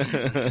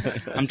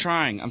 I'm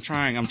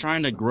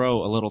trying to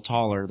grow a little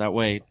taller. That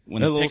way,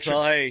 when the picture,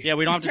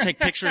 we don't have to take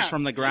pictures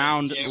from the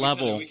ground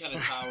level. We kind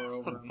of tower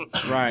over him.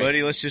 Right,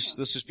 buddy. Let's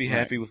just be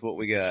happy with what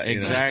we got.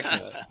 Exactly.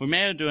 We may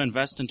have to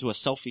invest into a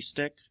selfie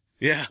stick.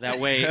 Yeah. That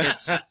way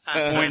it's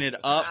pointed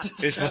up.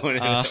 It's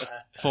pointed up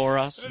for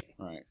us.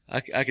 Right.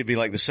 I could be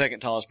like the second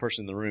tallest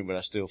person in the room, but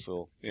I still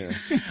feel,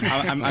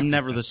 I'm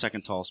never the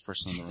second tallest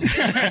person in the room.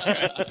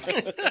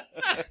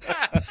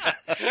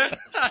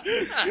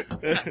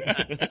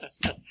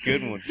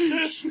 Good one.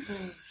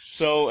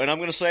 So, and I'm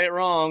going to say it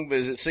wrong, but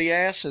is it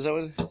CS? Is that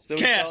what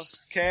Cass.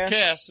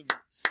 Cass?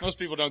 Most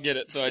people don't get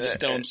it, so I just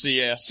tell them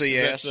CS.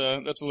 CS.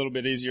 That's a little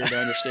bit easier to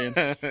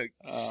understand.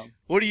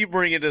 What do you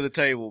bring to the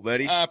table,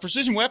 buddy?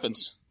 Precision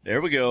weapons. There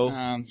we go.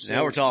 So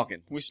now we're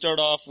talking. We start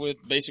off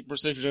with basic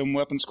precision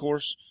weapons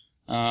course,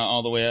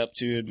 all the way up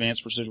to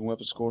advanced precision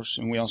weapons course,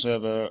 and we also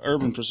have a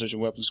urban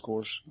precision weapons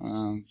course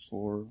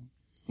for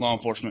law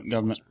enforcement and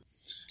government.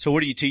 So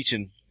what are you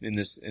teaching in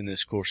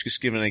this course?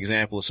 Just give an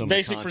example of some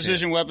basic of the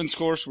precision weapons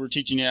course. We're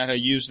teaching you how to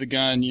use the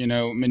gun,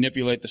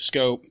 manipulate the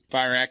scope,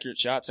 fire accurate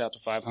shots out to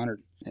 500.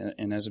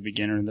 And as a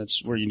beginner,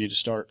 that's where you need to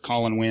start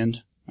calling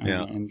wind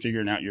and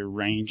figuring out your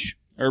range.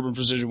 urban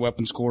precision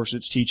weapons course,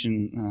 it's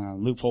teaching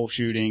loophole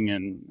shooting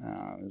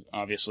and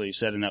obviously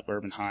setting up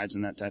urban hides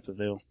and that type of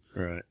deal.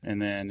 Right.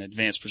 And then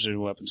advanced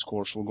precision weapons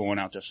course, we're going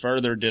out to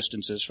further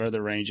distances,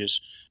 further ranges,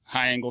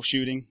 high angle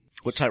shooting.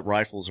 What type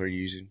rifles are you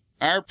using?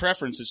 Our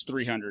preference is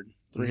 300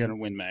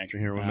 Win Mag.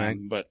 300 Win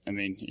Mag. But I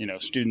mean,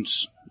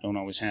 students don't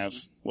always have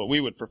what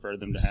we would prefer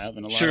them to have,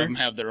 and a lot Sure. of them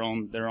have their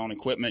own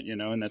equipment,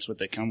 and that's what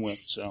they come with.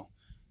 So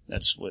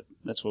that's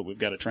what we've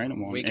got to train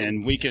them on,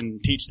 and we can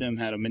teach them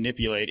how to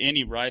manipulate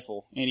any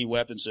rifle, any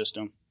weapon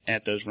system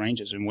at those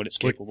ranges and what it's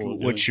capable of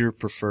doing. What's your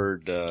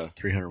preferred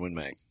 300 Win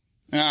Mag?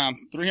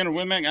 300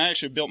 Win Mag. I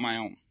actually built my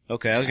own.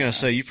 Okay, I was going to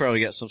say you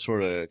probably got some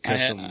sort of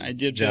custom. I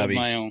did jobby. build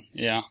my own,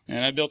 yeah,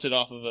 and I built it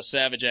off of a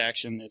Savage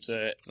Action. It's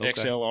a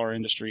XLR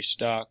Industry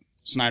stock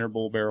Snyder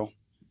bull barrel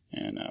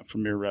and a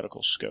Premier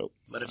reticle scope.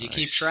 But if you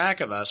keep track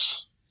of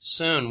us,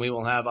 soon we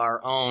will have our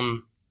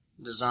own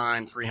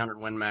design 300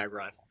 Win Mag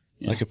rifle.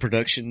 Yeah. Like a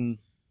production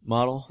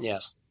model?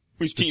 Yes.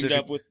 We've teamed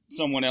up with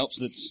someone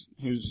else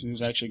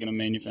who's actually going to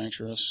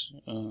manufacture us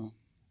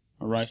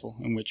a rifle,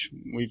 in which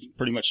we've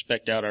pretty much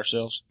spec'd out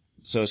ourselves.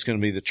 So it's going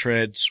to be the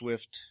Tread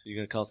Swift. You're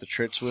going to call it the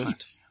Tread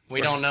Swift?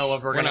 We don't know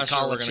what we're going to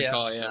call it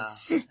yet.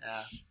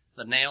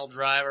 The nail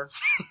driver.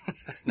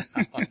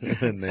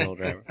 Nail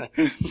driver.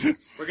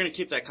 We're going to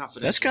keep that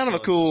confidential. That's kind of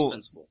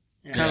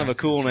a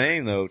cool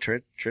name, though.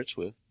 Tread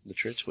Swift. The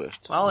Tread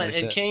Swift. Well,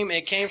 it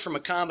came from a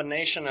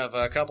combination of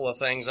a couple of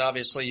things.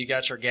 Obviously, you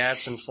got your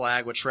Gadsden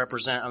flag, which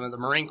the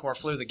Marine Corps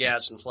flew the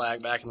Gadsden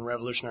flag back in the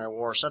Revolutionary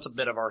War, so that's a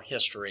bit of our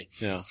history.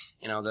 Yeah.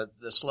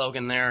 The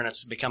slogan there, and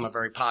it's become a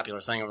very popular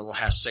thing over the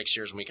last 6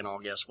 years, and we can all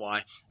guess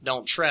why.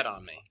 Don't tread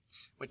on me.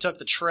 We took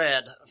the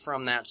tread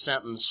from that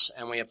sentence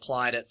and we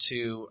applied it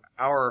to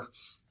our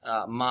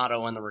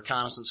motto in the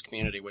reconnaissance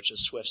community, which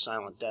is swift,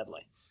 silent,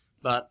 deadly.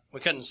 But we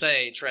couldn't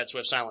say tread,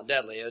 swift, silent,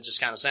 deadly. It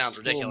just kind of sounds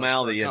ridiculous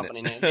for a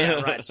company name.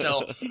 Yeah, right.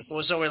 So we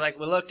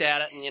looked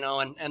at it,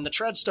 and the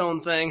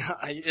Treadstone thing,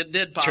 it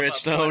did pop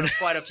up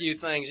quite a few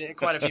things,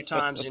 quite a few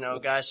times.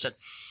 Guys said,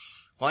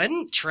 "Well,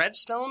 isn't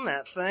Treadstone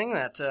that thing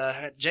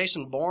that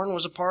Jason Bourne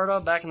was a part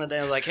of back in the day?"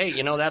 I was like, "Hey,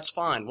 that's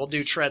fine. We'll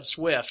do Tread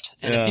Swift,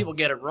 and if people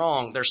get it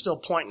wrong, they're still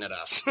pointing at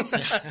us."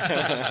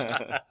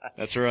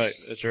 That's right.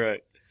 That's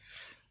right.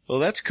 Well,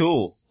 that's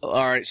cool.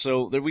 All right,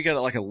 so we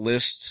got like a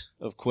list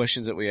of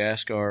questions that we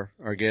ask our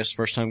guests,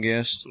 first-time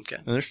guests. Okay.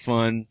 And they're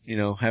fun,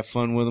 have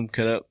fun with them,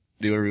 cut up,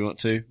 do whatever you want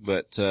to.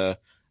 But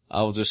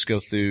I'll just go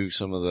through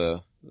some of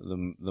the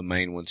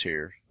main ones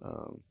here,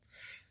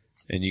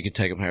 and you can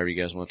take them however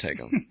you guys want to take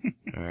them.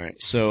 All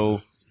right, so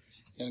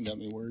That got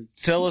me worried.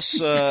 tell us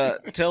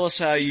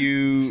how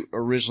you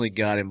originally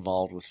got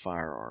involved with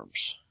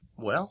firearms.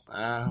 Well,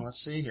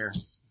 let's see here.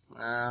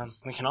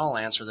 We can all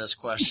answer this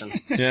question.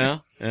 Yeah.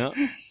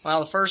 Well,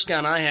 the first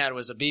gun I had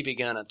was a BB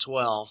gun at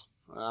 12.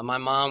 My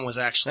mom was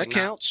actually That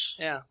counts.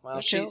 Yeah, well,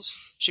 That she counts.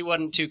 she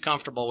wasn't too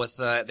comfortable with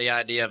the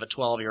idea of a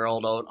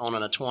 12-year-old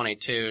owning a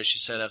 22. She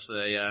said if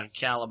the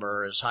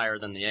caliber is higher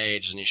than the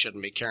age, then you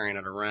shouldn't be carrying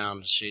it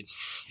around. She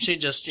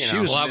just She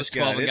was I was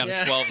 12 and got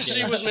a 12 gauge.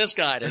 She was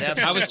misguided.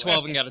 Absolutely. I was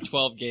 12 and got a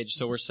 12 gauge,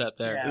 so we're set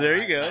there. Yeah, There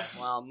you go.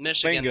 Well,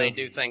 Michigan, Bingo. they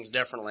do things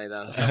differently,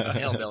 though.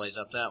 Hillbillies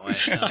up that way.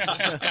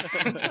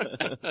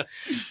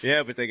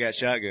 Yeah, but they got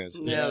shotguns.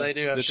 Yeah, they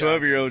do have The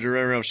 12-year-olds are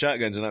running around with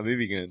shotguns and not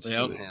BB guns.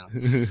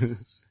 Yep.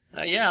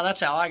 Yeah,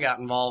 that's how I got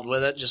involved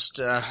with it. Just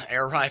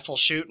air rifle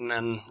shooting,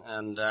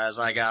 and as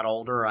I got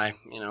older, I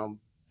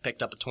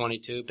picked up a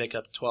 22, picked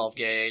up a 12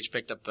 gauge,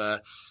 picked up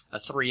a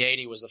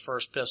 380 was the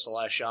first pistol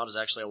I shot. It was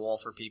actually a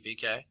Walther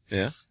PPK.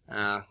 Yeah.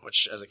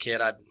 Which as a kid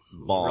I'd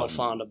Bond. real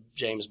fond of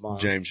James Bond.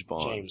 James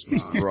Bond.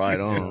 Right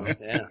on.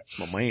 Yeah. That's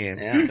my man.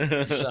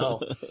 Yeah.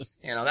 So,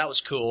 that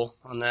was cool.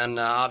 And then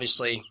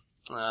obviously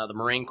the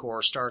Marine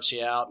Corps starts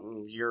you out,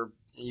 and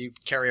you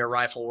carry a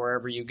rifle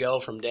wherever you go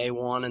from day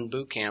one in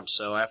boot camp.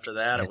 So after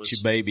that, it was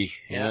That's your baby.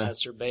 Yeah,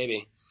 that's your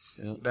baby.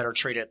 Yeah. You better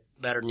treat it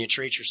better than you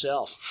treat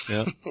yourself.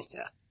 Yeah.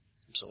 Yeah,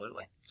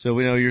 absolutely. So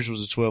we know yours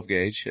was a 12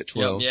 gauge at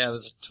 12. Yep, yeah, it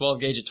was a 12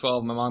 gauge at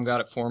 12. My mom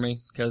got it for me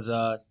because,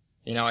 I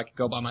could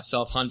go by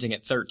myself hunting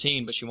at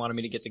 13, but she wanted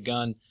me to get the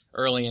gun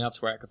early enough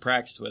to where I could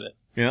practice with it.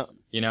 Yeah.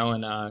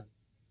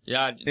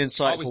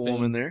 Insightful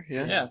woman there.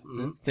 Yeah. Yeah.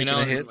 Mm-hmm. Thinking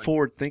ahead,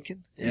 forward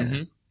thinking. Yeah.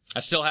 Mm-hmm. I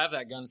still have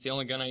that gun. It's the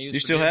only gun I use. You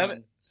still have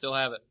it? Still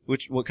have it.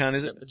 What kind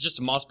is it? It's just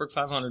a Mossberg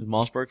 500.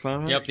 Mossberg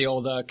 500? Yep, the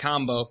old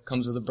combo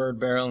comes with a bird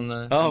barrel and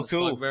the, Oh, and the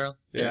cool. slug barrel.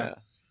 Yeah.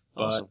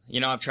 But, Awesome.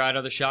 I've tried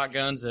other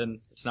shotguns and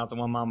it's not the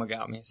one Mama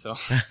got me, so.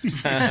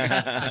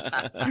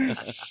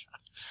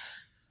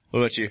 What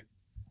about you?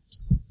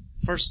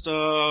 First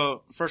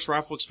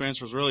rifle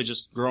experience was really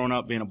just growing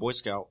up being a Boy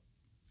Scout.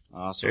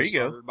 So There I you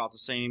go. started about the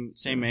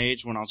same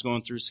age when I was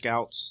going through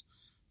Scouts.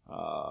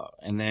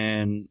 And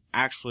then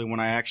when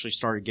I actually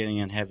started getting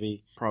in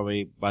heavy,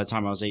 probably by the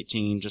time I was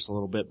 18, just a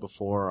little bit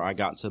before I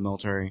got into the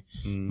military.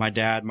 My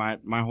dad,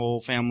 my whole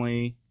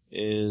family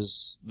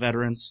is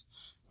veterans.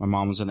 My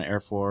mom was in the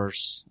Air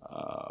Force.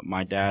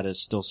 My dad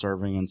is still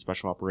serving in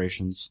special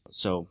operations.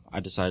 So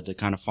I decided to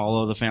kind of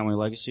follow the family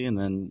legacy, and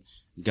then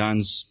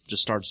guns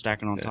just started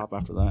stacking on top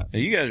after that. Now,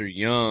 you guys are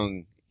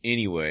young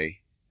anyway.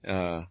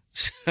 So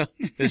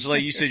it's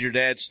like you said, your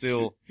dad's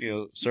still,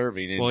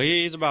 serving. And, well,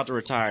 he's about to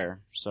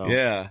retire. So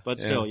yeah, but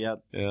still, yeah.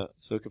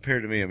 So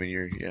compared to me, I mean,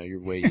 you're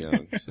way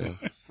young. So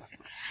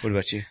what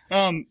about you?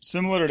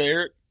 Similar to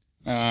Eric,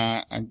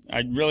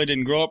 I really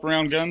didn't grow up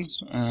around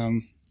guns,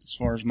 as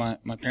far as my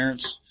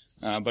parents.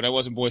 But I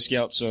was a Boy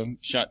Scout, so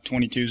shot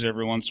 22s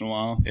every once in a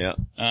while. Yeah.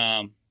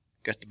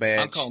 Got the badge.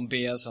 I'm calling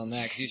BS on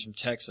that because he's from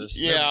Texas.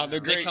 Yeah,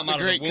 they come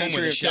out of the womb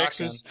country with a of shotgun.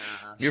 Texas.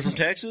 You're from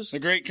Texas? The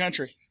great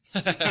country.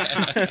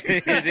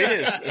 It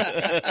is.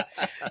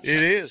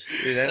 It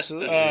is. It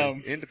absolutely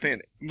is.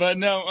 Independent. But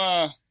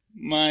no,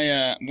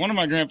 one of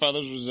my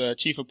grandfathers was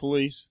chief of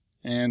police,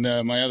 and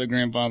my other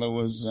grandfather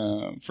was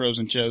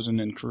frozen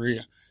chosen in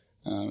Korea.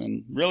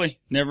 And really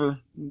never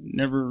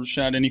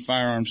shot any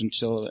firearms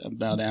until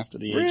about after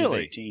the age of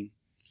 18.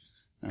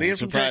 Being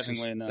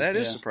surprisingly from Texas, enough. that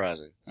is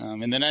surprising.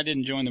 And then I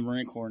didn't join the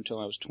Marine Corps until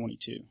I was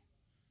 22.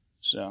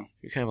 So.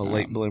 You're kind of a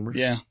late bloomer.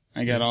 Yeah.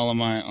 I got all of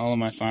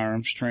my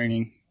firearms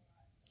training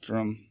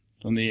from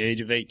the age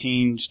of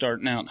 18,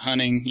 starting out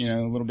hunting,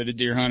 a little bit of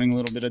deer hunting, a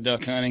little bit of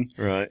duck hunting.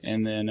 Right.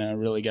 And then,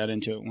 really got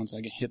into it once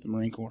I hit the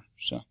Marine Corps.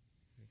 So.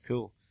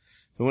 Cool.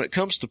 So when it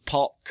comes to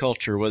pop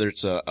culture, whether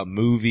it's a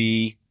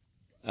movie,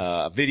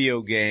 a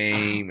video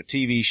game, a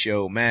TV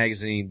show,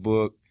 magazine,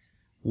 book,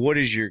 what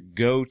is your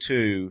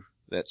go-to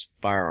that's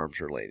firearms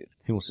related?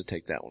 Who wants to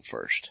take that one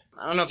first?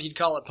 I don't know if you'd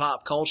call it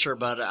pop culture,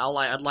 but I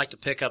like to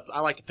pick up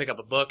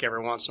a book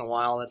every once in a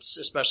while. That's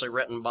especially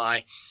written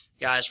by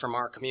guys from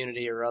our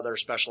community or other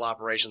special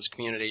operations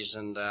communities,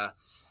 and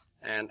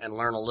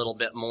learn a little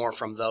bit more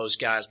from those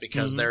guys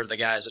because they're the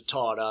guys that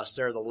taught us.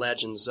 They're the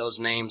legends, those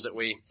names that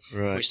we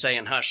say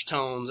in hushed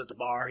tones at the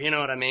bar. You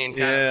know what I mean?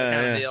 Kind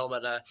of deal.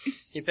 But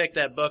you pick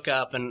that book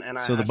up and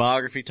the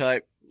biography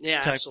type.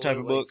 Yeah, type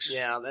of books.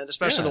 Yeah,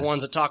 especially the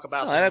ones that talk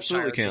about the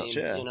absolutely entire counts.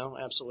 team. Yeah,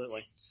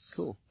 Absolutely.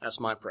 Cool. That's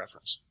my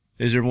preference.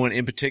 Is there one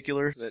in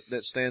particular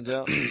that stands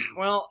out?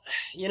 Well,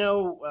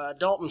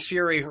 Dalton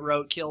Fury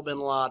wrote Kill Bin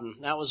Laden.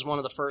 That was one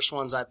of the first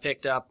ones I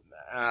picked up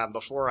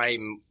before I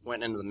even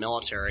went into the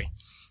military.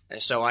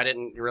 So I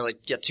didn't really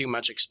get too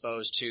much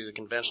exposed to the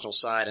conventional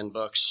side in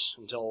books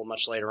until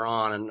much later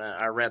on. And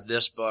I read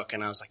this book,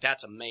 and I was like,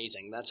 that's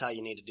amazing. That's how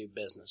you need to do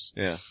business.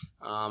 Yeah.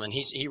 And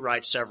he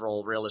writes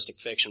several realistic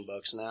fiction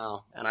books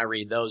now, and I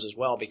read those as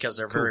well because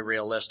they're very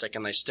realistic,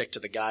 and they stick to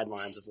the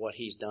guidelines of what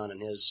he's done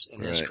in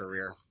his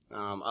career.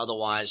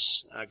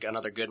 Otherwise,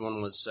 another good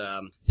one was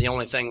The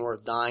Only Thing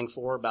Worth Dying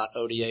For, about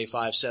ODA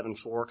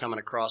 574 coming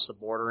across the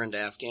border into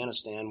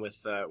Afghanistan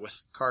with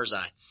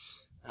Karzai.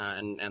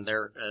 And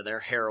their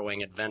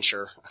harrowing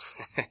adventure.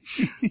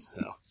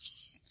 So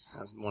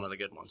that's one of the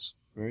good ones.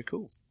 Very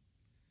cool.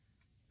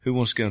 Who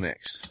wants to go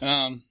next?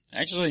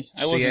 Actually,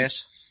 I wasn't.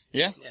 CS?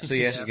 Yeah.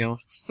 CS is going.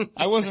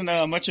 I wasn't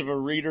much of a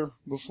reader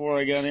before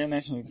I got in.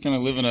 Actually, kind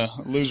of living a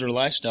loser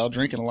lifestyle,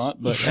 drinking a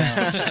lot, but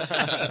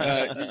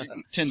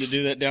tend to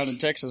do that down in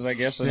Texas, I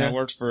guess. And I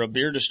worked for a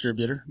beer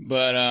distributor,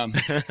 but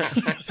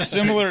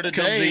similar to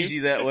Comes Dave, easy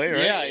that way,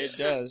 right? Yeah, it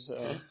does.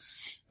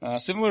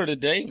 Similar to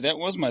Dave, that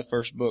was my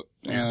first book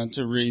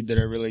to read that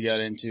I really got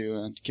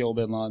into, to Kill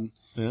Bin Laden.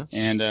 Yeah.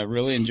 And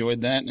really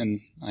enjoyed that, and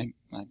I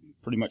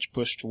pretty much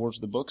pushed towards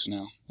the books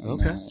now.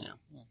 And,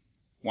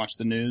 watch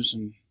the news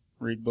and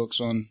read books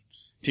on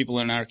people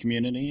in our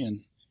community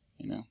and,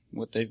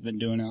 what they've been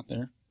doing out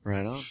there.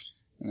 Right on.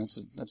 And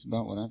that's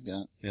about what I've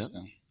got. Yeah.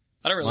 So.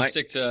 I don't really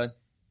stick to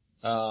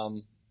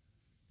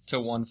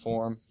one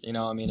form.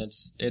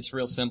 It's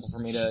real simple for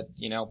me to,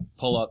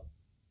 pull up,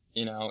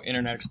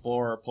 Internet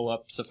Explorer, pull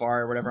up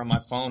Safari or whatever on my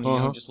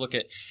phone, just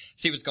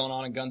see what's going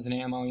on in Guns and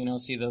Ammo,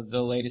 see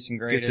the latest and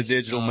greatest. Get the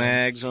digital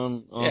mags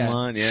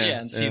online,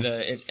 and see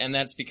and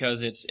that's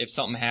because if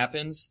something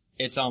happens,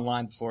 it's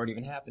online before it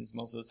even happens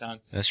most of the time.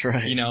 That's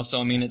right.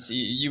 So it's,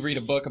 you read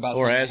a book about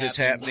or something as it's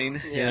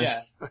happening. Yeah.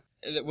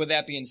 With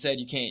that being said,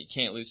 you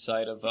can't lose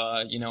sight of,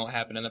 what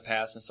happened in the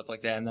past and stuff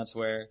like that, and that's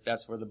where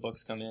the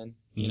books come in,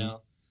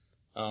 the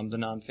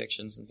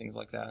non-fictions and things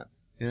like that.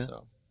 Yeah.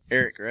 So.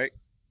 Eric, right?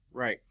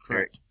 Right,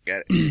 correct.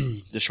 Got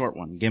it. The short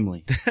one,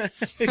 Gimli.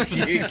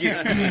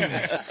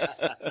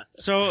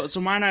 So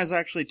mine is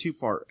actually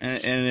two-part,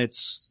 and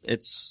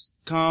it's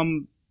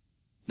come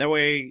that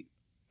way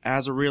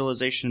as a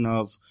realization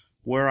of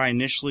where I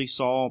initially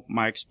saw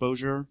my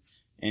exposure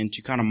and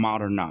to kind of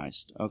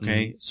modernized.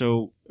 Okay, mm-hmm.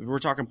 So if we're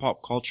talking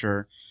pop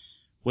culture,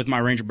 with my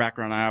Ranger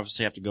background, I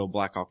obviously have to go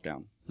Black Hawk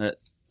Down.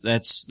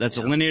 That's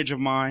a lineage of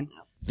mine.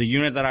 The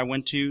unit that I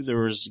went to, there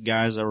was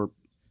guys that were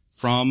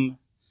from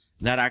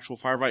that actual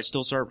firefight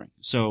still serving.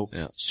 So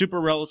super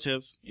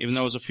relative, even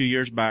though it was a few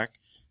years back,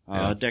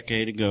 a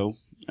decade ago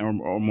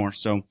or more.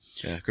 So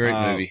great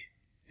movie.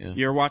 Yeah.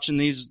 You're watching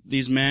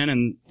these men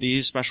and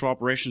these special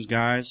operations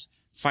guys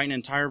fight an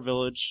entire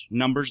village,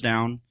 numbers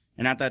down,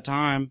 and at that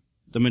time,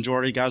 the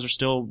majority of guys are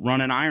still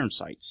running iron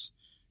sights,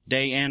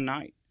 day and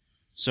night.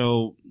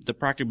 So the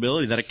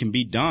practicability that it can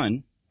be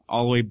done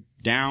all the way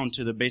down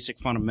to the basic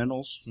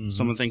fundamentals,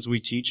 some of the things we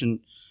teach and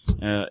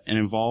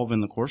involve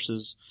in the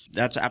courses,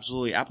 that's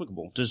absolutely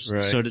applicable.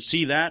 So to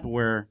see that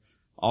where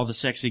all the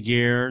sexy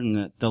gear and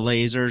the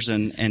lasers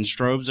and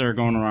strobes that are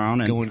going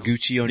around. And going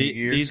Gucci on your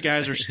gear. These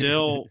guys are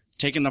still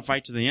taking the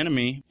fight to the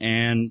enemy,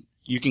 and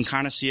you can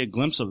kind of see a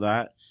glimpse of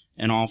that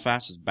in all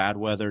facets: bad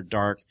weather,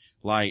 dark,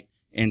 light,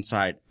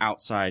 inside,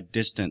 outside,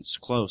 distance,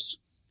 close.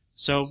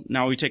 So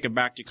now we take it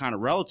back to kind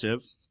of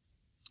relative,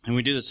 and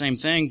we do the same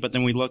thing, but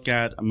then we look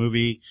at a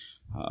movie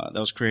that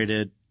was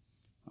created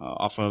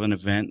off of an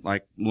event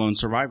like Lone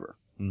Survivor.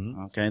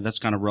 Mm-hmm. Okay, that's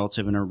kind of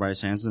relative in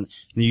everybody's hands, and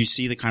you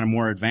see the kind of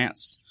more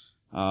advanced.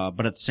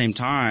 But at the same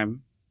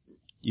time,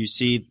 you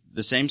see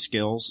the same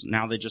skills.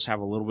 Now they just have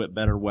a little bit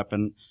better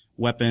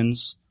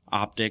weapons,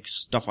 optics,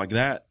 stuff like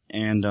that.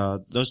 And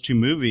those two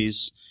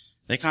movies,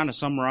 they kind of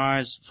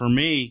summarize, for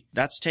me,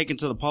 that's taken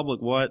to the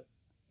public what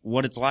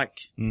it's like.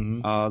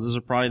 Mm-hmm. Those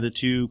are probably the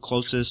two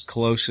closest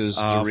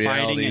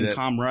fighting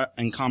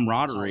and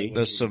camaraderie.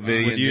 The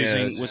civilian,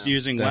 with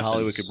using that weapons.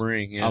 Hollywood could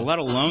bring, let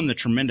alone the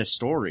tremendous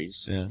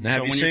stories. Yeah. Now,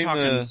 have you seen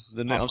the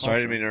I'm sorry, I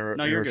didn't mean to.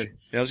 No, you're good.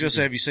 Yeah, I was going to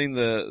say, have you seen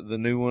the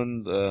new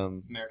one,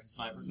 American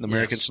Sniper? The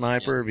American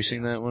Sniper. Have you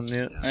seen that one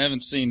yet? I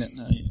haven't seen it.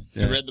 No,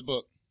 I read the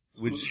book.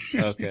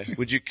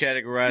 Would you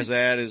categorize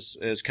that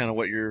as kind of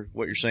what you're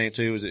saying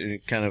too? Is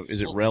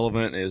it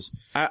relevant? Do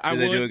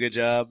they do a good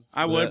job?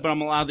 I would, but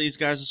I'm allowed these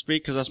guys to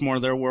speak because that's more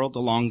of their world, the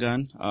long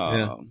gun.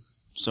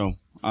 So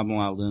I'm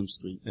allowed them to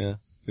speak. Yeah.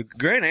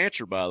 Great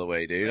answer, by the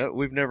way, dude.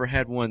 We've never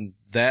had one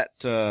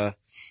that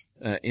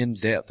in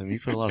depth. I mean, you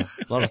put a lot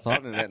of thought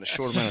into that in a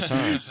short amount of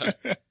time.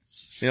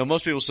 You know,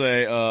 most people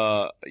say,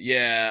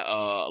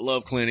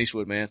 love Clint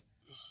Eastwood, man.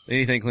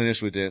 Anything Clint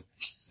Eastwood did.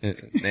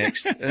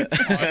 Next.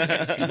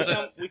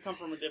 We come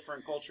from a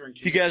different culture and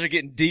community. You guys are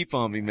getting deep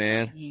on me,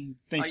 man. He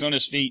thinks on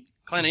his feet.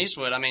 Clint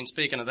Eastwood, I mean,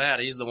 speaking of that,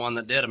 he's the one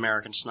that did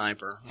American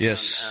Sniper.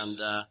 Yes.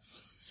 And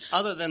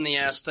other than the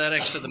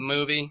aesthetics of the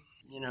movie,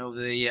 you know,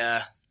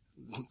 the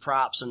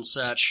props and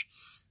such,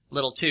 a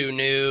little too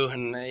new,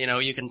 and, you know,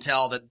 you can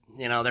tell that,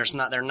 you know,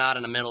 they're not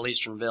in a Middle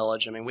Eastern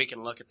village. I mean, we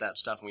can look at that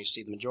stuff and we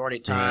see the majority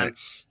of the time. Right.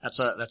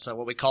 That's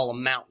what we call a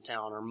mountain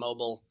town or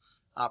mobile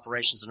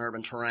operations in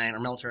urban terrain, or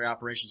military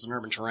operations in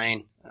urban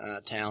terrain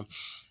town.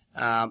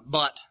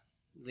 But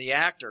the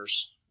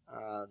actors,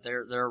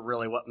 they're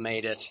really what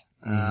made it.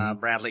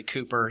 Bradley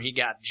Cooper, he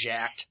got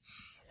jacked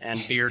and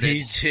bearded.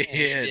 He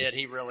did.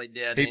 He really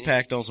did. He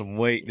packed on some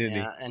weight, didn't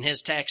he? And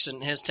his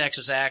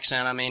Texas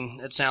accent, I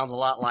mean, it sounds a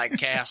lot like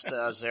Cass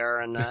does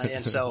there.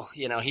 And so,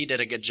 you know, he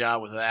did a good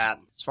job with that.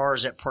 As far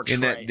as it portrayed.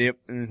 In that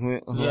dip.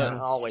 Mm-hmm. Yeah,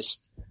 always.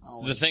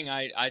 The thing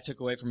I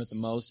took away from it the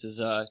most is,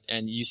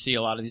 and you see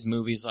a lot of these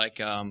movies like,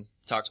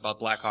 talks about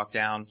Black Hawk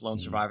Down, Lone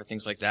Survivor,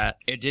 things like that.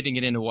 It didn't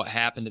get into what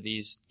happened to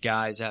these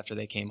guys after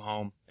they came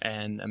home.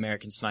 And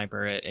American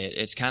Sniper,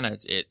 it's kind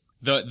of,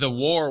 the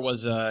war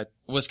was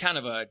kind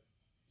of a,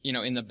 you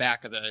know, in the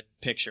back of the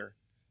picture.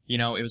 You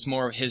know, it was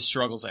more of his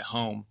struggles at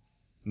home,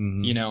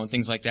 you know, and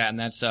things like that. And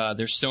that's,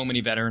 there's so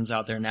many veterans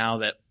out there now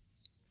that,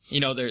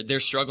 you know,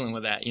 they're struggling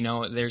with that. You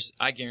know,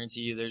 I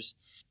guarantee you there's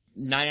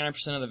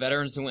 99% of the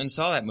veterans that went and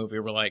saw that movie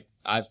were like,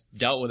 I've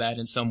dealt with that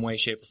in some way,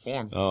 shape, or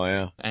form. Oh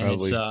yeah. And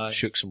probably it's,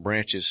 shook some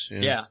branches.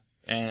 Yeah. Yeah.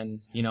 And,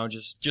 you know,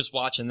 just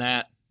watching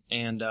that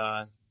and,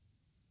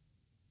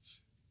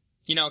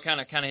 you know,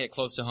 kind of hit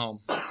close to home.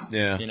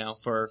 Yeah. You know,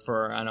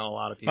 for I know a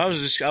lot of people. I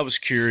was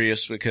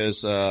curious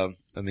because, I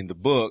mean, the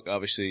book,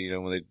 obviously, you know,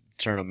 when they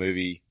turn a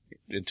movie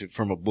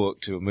from a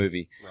book to a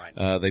movie,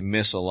 right. They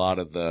miss a lot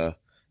of the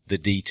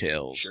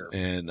details. Sure.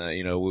 And,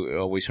 you know, we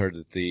always heard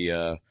that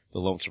the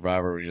Lone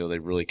Survivor, you know, they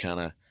really kind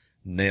of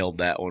nailed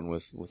that one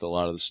with a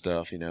lot of the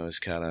stuff, you know, it's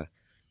kind of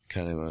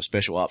a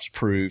special ops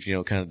proof, you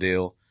know, kind of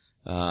deal.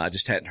 I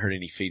just hadn't heard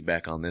any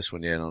feedback on this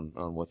one yet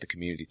on what the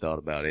community thought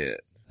about it.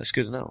 That's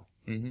good to know.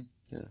 Mm-hmm.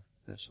 Yeah,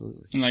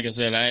 absolutely. And like I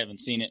said, I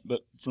haven't seen it,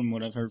 but from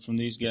what I've heard from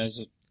these guys,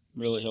 it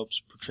really helps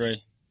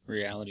portray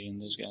reality in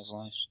those guys'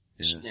 lives.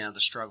 Yeah,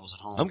 the struggles at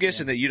home. I'm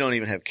guessing that you don't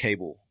even have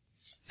cable.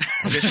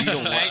 I guess you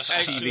don't watch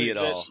TV at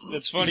all.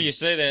 That's funny you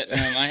say that.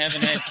 I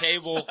haven't had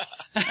cable.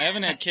 I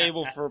haven't had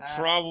cable for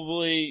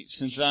probably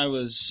since I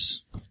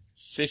was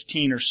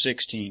 15 or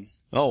 16.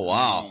 Oh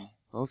wow.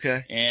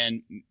 Okay.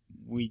 And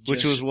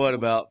which was what,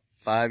 about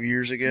 5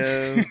 years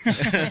ago?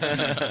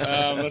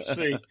 Let's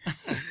see.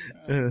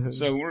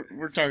 So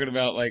we're talking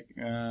about like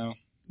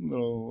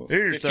little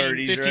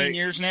 15 right?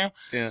 years now.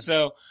 Yeah.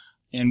 So,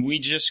 and we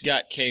just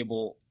got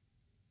cable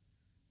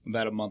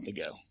about a month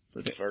ago.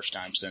 For the first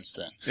time since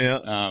then. Yeah.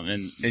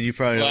 And you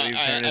probably don't even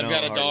turn it on. I've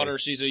got a daughter.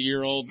 She's a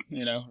year old,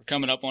 you know,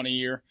 coming up on a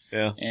year.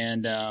 Yeah.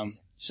 And,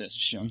 so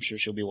I'm sure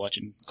she'll be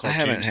watching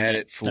cartoons. I haven't had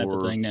it for type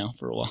of thing now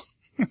for a while.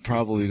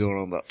 Probably going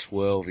on about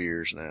 12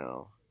 years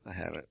now. I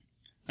haven't.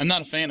 I'm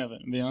not a fan of it,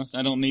 to be honest.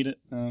 I don't need it.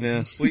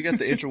 Yeah. Well, you got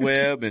the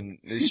interweb and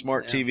these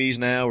smart TVs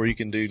now where you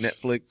can do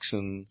Netflix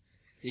and.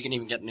 You can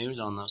even get news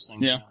on those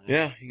things. Yeah.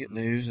 Yeah, you get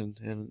news and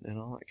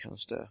all that kind of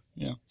stuff.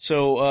 Yeah.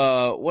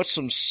 So, what's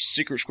some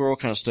secret squirrel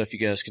kind of stuff you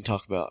guys can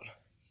talk about?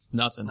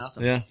 Nothing.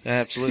 Yeah,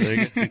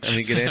 absolutely. I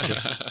mean, good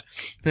answer.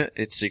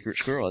 It's secret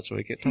squirrel. That's what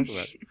we can't talk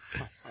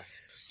about.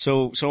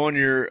 So on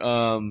your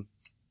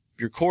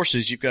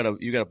courses, you've got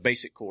a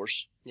basic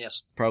course.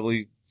 Yes.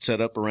 Probably set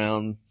up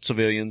around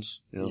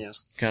civilians,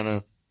 Yes. kind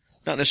of,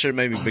 not necessarily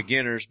maybe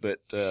beginners, but,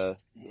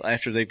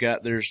 after they've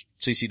got their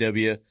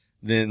CCW,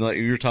 then like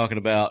you're talking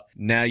about,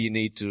 now you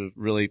need to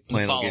really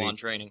plan on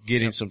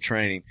getting some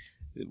training.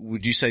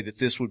 Would you say that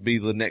this would be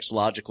the next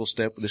logical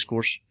step with this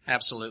course?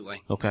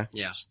 Absolutely. Okay.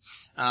 Yes.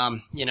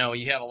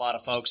 You have a lot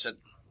of folks that,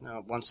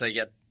 once they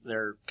get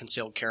their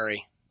concealed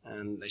carry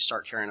and they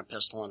start carrying a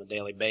pistol on a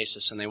daily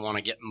basis and they want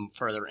to get them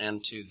further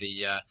into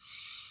the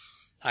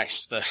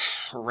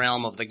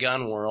realm of the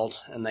gun world,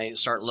 and they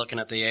start looking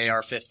at the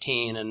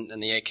AR-15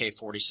 and the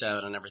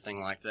AK-47 and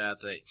everything like that,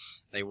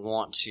 they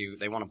want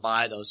to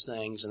buy those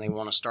things, and they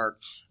want to start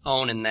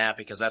owning that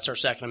because that's our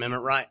Second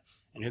Amendment right,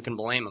 and who can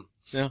blame them?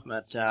 Yeah.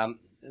 But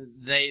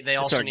they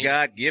also need... That's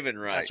our God-given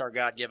right. That's our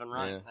God-given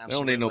right. Yeah. Absolutely. They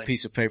don't need no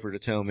piece of paper to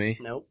tell me.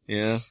 Nope.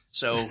 Yeah.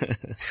 So,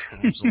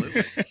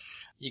 absolutely.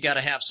 You got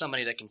to have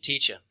somebody that can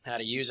teach you how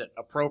to use it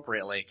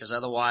appropriately, because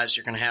otherwise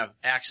you're going to have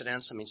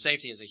accidents. I mean,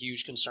 safety is a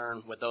huge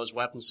concern with those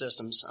weapon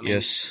systems. I mean,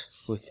 yes,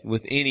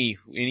 with any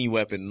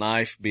weapon,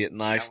 knife, be it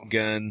knife,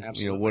 gun,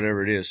 absolutely.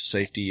 Whatever it is,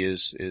 safety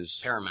is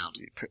paramount.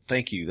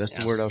 Thank you. That's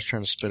the word I was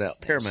trying to spit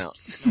out. Paramount.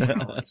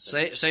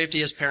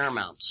 Safety is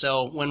paramount.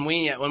 So when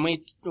we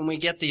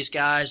get these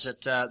guys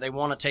that they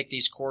want to take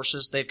these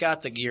courses, they've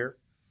got the gear.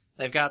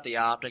 They've got the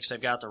optics, they've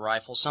got the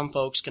rifle. Some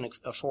folks can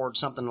afford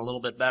something a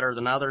little bit better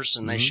than others,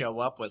 and they show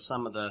up with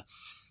some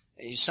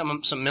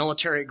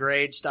military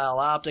grade style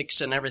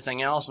optics and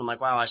everything else. And I'm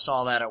like, wow, I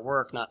saw that at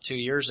work not 2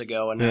 years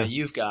ago, and now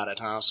you've got it,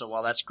 huh? So,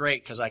 well, that's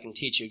great because I can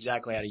teach you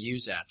exactly how to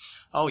use that.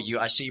 Oh,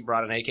 I see you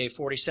brought an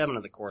AK-47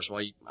 to the course.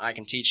 Well, I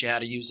can teach you how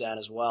to use that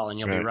as well, and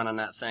you'll be running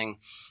that thing.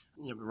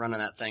 You'll be running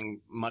that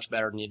thing much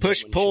better than you did.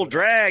 Push, pull,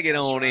 drag it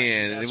on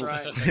in. That's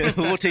right.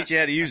 We'll teach you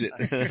how to use it.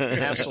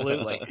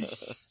 Absolutely.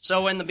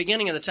 So in the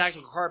beginning of the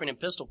tactical carbine and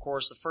pistol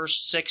course, the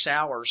first 6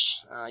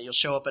 hours, you'll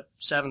show up at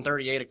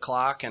 7:30, 8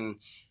 o'clock, and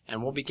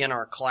we'll begin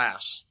our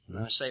class. And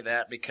I say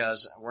that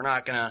because we're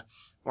not gonna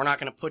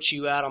put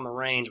you out on the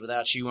range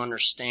without you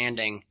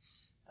understanding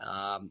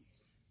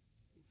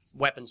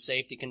weapon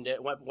safety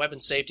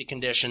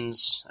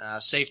conditions,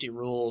 safety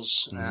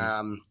rules.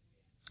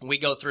 We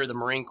go through the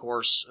Marine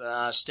Corps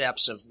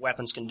steps of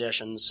weapons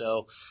conditions.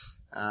 So,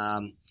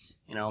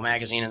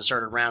 magazine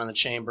inserted round in the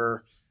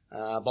chamber,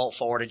 bolt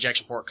forward,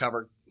 ejection port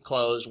covered,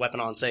 closed, weapon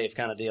on safe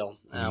kind of deal.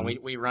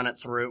 We run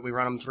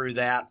them through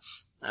that.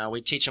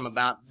 We teach them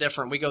about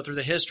we go through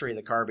the history of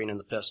the carbine and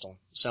the pistol.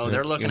 So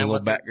they're looking at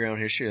what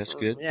background history. That's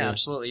good. Yeah,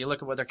 absolutely. You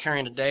look at what they're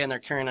carrying today, and they're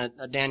carrying a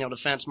Daniel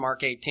Defense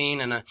Mark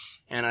 18 and a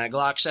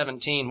Glock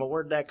 17. Well,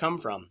 where'd that come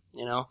from?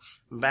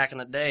 Back in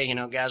the day,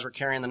 guys were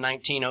carrying the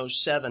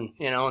 1907,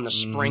 and the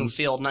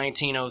Springfield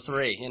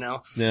 1903,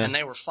 and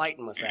they were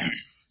fighting with that.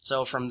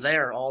 So from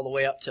there all the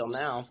way up till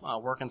now,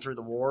 working through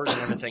the wars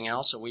and everything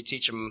else, so we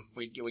teach them,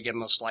 we give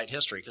them a slight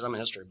history, because I'm a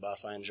history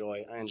buff. I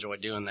enjoy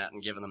doing that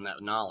and giving them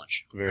that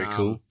knowledge. Very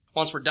cool.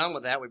 Once we're done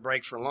with that, we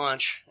break for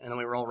lunch, and then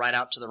we roll right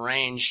out to the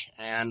range,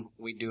 and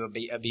we do a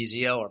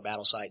BZO, or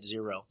Battle Site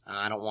Zero.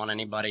 I don't want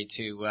anybody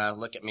to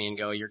look at me and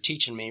go, "You're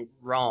teaching me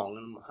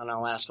wrong." And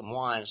I'll ask them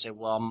why, and I say,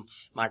 "Well,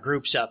 my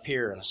group's up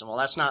here." And I say, "Well,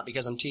 that's not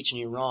because I'm teaching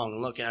you wrong.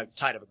 And look at how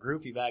tight of a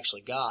group you've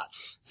actually got.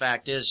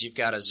 Fact is, you've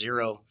got to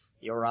zero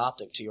your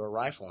optic to your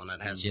rifle, and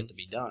that has yet to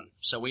be done."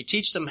 So we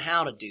teach them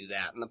how to do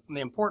that. And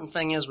the important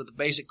thing is with the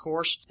basic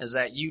course is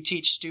that you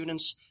teach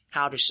students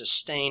how to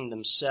sustain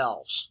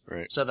themselves,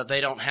 right, so that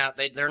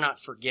they're not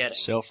forgetting.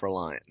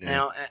 Self-reliant. Yeah.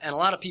 Now, and a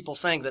lot of people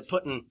think that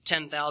putting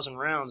 10,000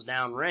 rounds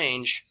down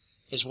range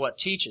is what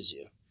teaches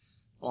you.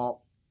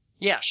 Well,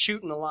 yeah,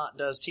 shooting a lot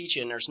does teach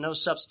you, and there's no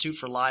substitute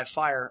for live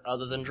fire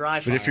other than dry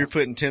fire. But if you're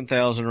putting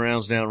 10,000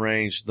 rounds down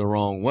range the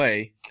wrong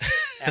way,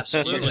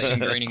 absolutely, you're just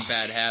ingraining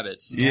bad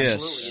habits. Yes.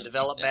 Absolutely, you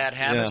develop bad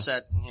habits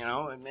that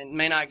it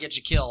may not get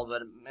you killed,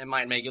 but it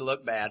might make you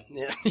look bad.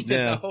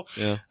 Yeah.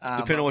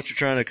 Depending on what you're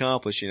trying to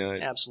accomplish,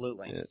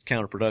 Absolutely, it's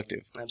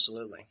counterproductive.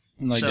 Absolutely.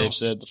 And like Dave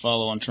said, the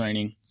follow-on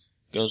training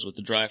goes with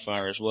the dry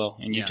fire as well,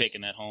 and you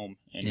taking that home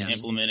and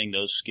implementing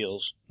those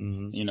skills,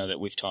 that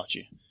we've taught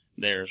you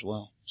there as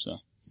well.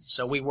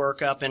 So we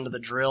work up into the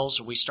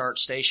drills. We start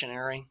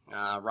stationary,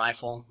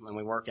 rifle, and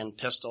we work in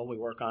pistol. We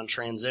work on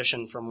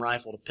transition from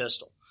rifle to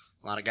pistol.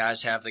 A lot of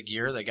guys have the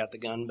gear. They got the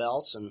gun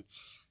belts, and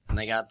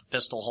they got the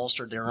pistol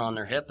holstered there on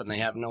their hip, and they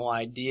have no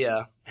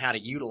idea how to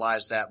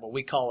utilize that, what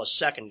we call a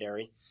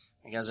secondary.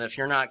 Because if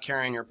you're not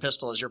carrying your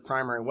pistol as your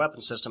primary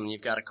weapon system and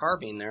you've got a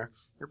carbine there,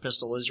 your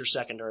pistol is your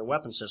secondary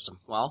weapon system.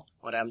 Well,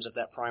 what happens if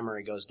that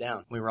primary goes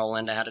down? We roll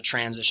into how to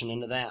transition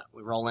into that.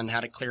 We roll into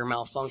how to clear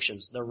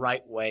malfunctions the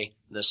right way,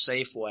 the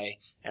safe way,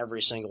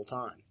 every single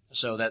time,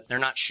 so that they're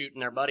not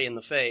shooting their buddy in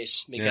the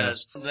face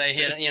because they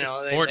hit,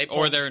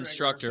 or their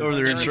instructor. Or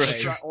their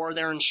instructor. Or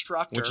their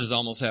instructor. Which has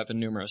almost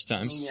happened numerous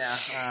times.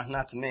 Yeah,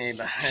 not to me,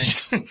 but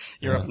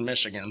you're up in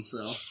Michigan,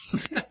 so.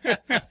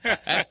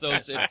 It's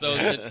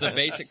the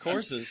basic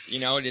courses,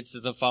 it's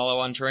the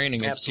follow-on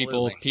training. It's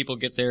Absolutely. people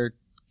get their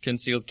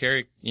concealed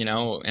carry,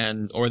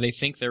 or they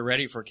think they're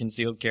ready for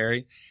concealed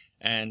carry,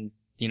 and,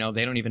 they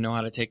don't even know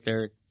how to take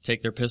their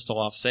pistol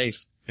off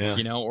safe. Yeah.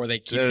 You know, or they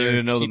keep They don't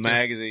even know the keep their-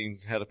 magazine,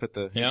 how to put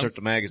insert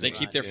the magazine. They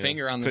keep their Yeah.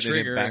 finger on the Putting it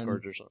in trigger,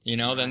 backwards and, or something. you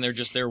know, then they're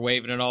just there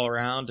waving it all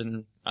around,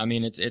 and I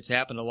mean, it's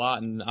happened a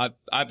lot, and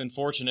I've been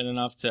fortunate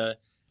enough to,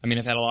 I mean,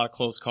 I've had a lot of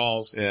close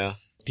calls. Yeah.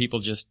 People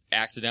just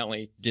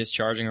accidentally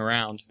discharging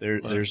around.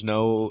 There's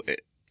no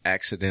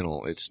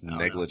accidental. It's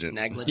negligent.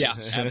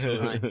 Negligence. Yeah,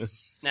 absolutely. Right.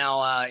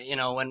 Now, you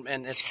know, and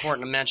it's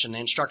important to mention, the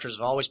instructors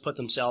have always put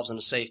themselves in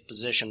a safe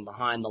position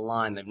behind the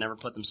line. They've never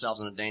put themselves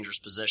in a dangerous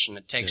position.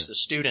 It takes the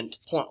student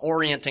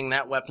orienting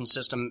that weapon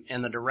system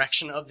in the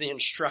direction of the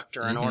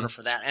instructor in order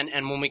for that.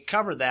 And when we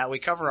cover that, we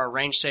cover our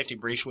range safety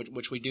briefs,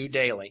 which we do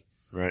daily.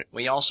 Right.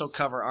 We also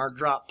cover our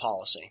drop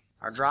policy.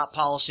 Our drop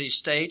policy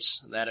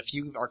states that if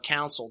you are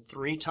counseled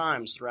 3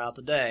 times throughout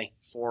the day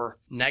for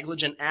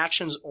negligent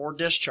actions or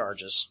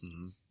discharges,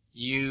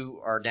 you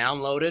are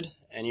downloaded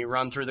and you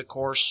run through the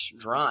course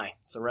dry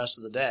the rest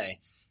of the day.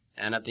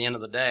 And at the end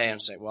of the day, I'm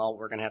saying, well,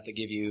 we're going to have to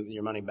give you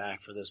your money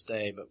back for this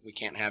day, but we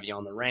can't have you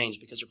on the range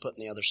because you're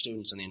putting the other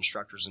students and the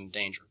instructors in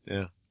danger.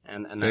 Yeah.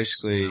 And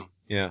that's, basically,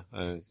 you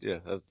know,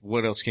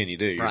 what else can you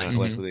do? You're Right. not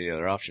left with any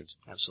other options.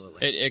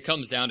 absolutely. It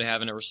comes down to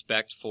having a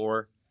respect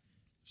for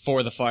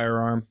the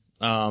firearm.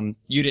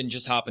 You didn't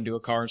just hop into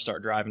a car and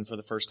start driving for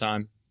the first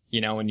time,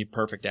 you know, and you're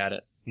perfect at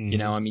it. You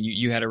know, I mean,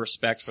 you had a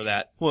respect for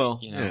that. Well,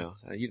 you know.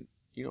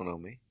 You don't know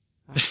me.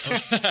 I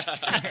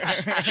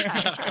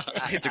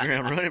hit the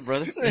ground running,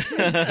 brother.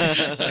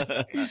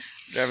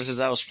 Driving since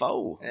I was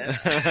 4.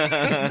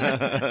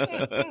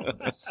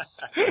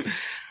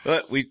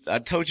 But I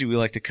told you we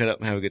like to cut up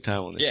and have a good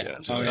time on this show.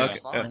 Absolutely. yeah. That's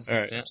fine. All That's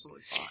right.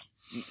 absolutely fine.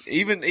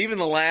 Even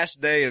the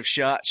last day of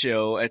SHOT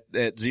Show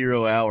at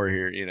 0 hour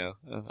here, you know,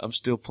 I'm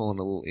still pulling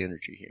a little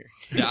energy here.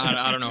 Yeah,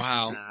 I don't know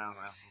how.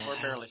 Well,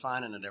 we're barely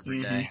finding it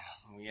every day.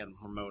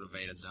 We're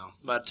motivated though.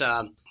 But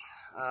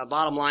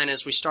bottom line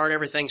is, we start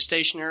everything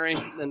stationary.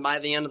 Then by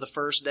the end of the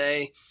first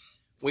day,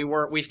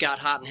 we've got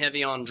hot and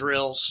heavy on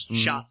drills,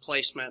 shot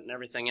placement, and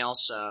everything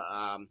else.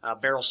 A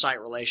barrel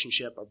sight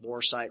relationship, or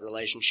bore sight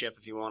relationship,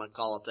 if you want to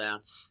call it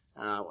that.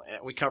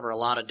 We cover a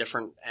lot of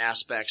different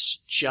aspects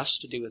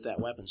just to do with that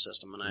weapon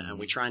system, and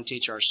we try and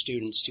teach our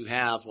students to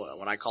have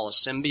what I call a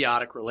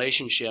symbiotic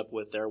relationship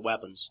with their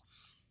weapons.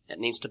 It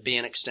needs to be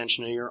an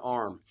extension of your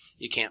arm.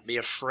 You can't be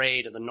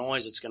afraid of the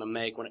noise it's going to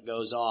make when it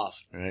goes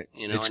off. Right.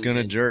 You know, It's going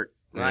to jerk.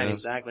 Right, Yeah.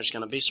 exactly. There's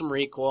going to be some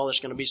recoil. There's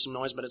going to be some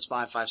noise, but it's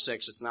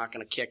 5.56. It's not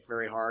going to kick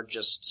very hard.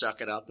 Just suck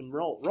it up and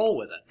roll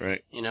with it.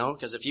 Right. You know,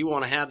 because if you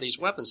want to have these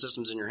weapon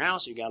systems in your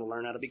house, you got to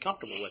learn how to be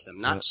comfortable with them.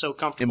 Not so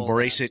comfortable.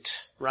 Embrace it.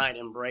 Right,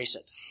 embrace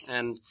it,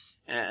 and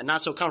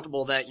not so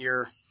comfortable that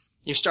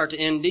you start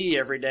to ND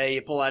every day.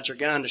 You pull out your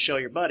gun to show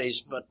your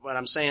buddies. But what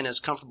I'm saying is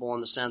comfortable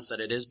in the sense that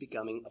it is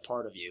becoming a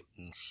part of you.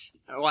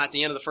 Well, at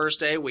the end of the first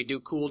day, we do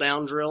cool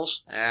down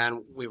drills,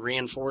 and we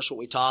reinforce what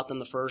we taught them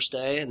the first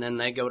day, and then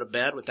they go to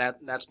bed with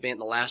that. That's being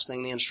the last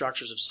thing the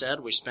instructors have said.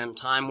 We spend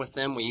time with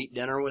them, we eat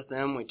dinner with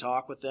them, we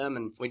talk with them,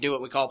 and we do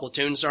what we call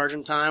platoon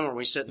sergeant time, where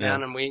we sit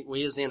down and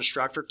we as the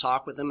instructor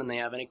talk with them, and they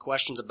have any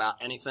questions about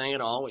anything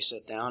at all. We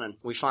sit down, and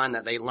we find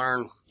that they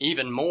learn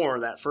even more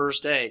that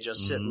first day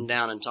just sitting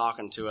down and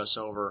talking to us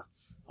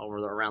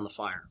around the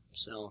fire.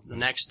 So the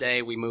next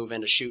day, we move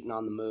into shooting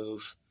on the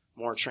move.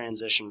 More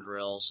transition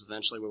drills.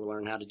 Eventually, we will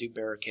learn how to do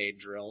barricade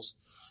drills.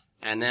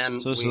 And then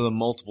So this is a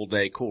multiple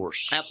day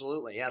course.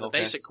 Absolutely, yeah. The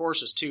Okay. basic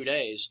course is 2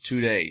 days. 2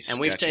 days. And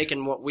we've Gotcha.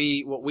 taken what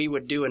we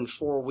would do in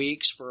 4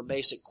 weeks for a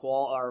basic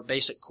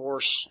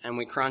course, and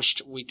we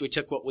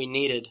took what we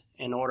needed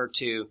in order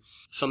to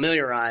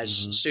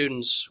familiarize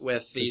students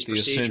with these the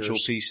procedures. essential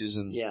pieces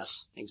and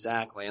Yes,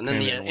 exactly. And then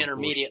Cram the it in one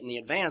intermediate course. and the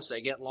advanced,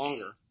 they get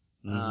longer.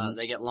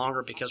 They get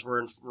longer because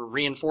we're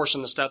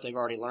reinforcing the stuff they've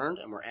already learned,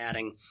 and we're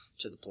adding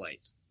to the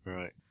plate.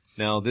 Right.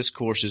 Now, this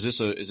course, is this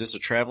a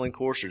traveling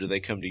course, or do they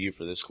come to you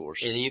for this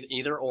course?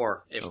 Either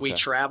or. If we Okay.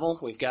 travel,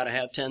 we've got to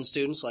have 10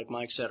 students, like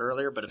Mike said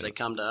earlier, but if they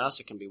come to us,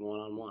 it can be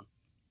one-on-one.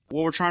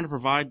 What we're trying to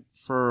provide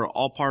for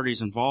all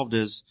parties involved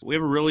is we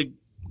have a really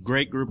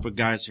great group of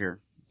guys here.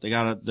 They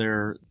got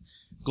their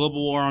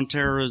Global War on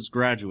Terror's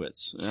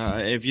graduates.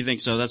 If you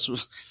think so, that's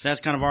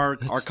kind of our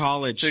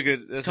college That's a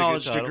good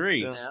title.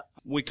 degree. Yeah. Yeah.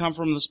 We come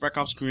from the Spec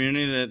Ops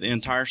community, the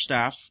entire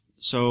staff.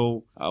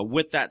 So,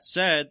 with that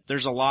said,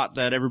 there's a lot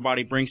that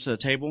everybody brings to the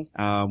table.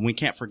 We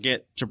can't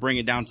forget to bring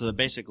it down to the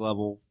basic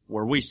level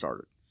where we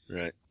started.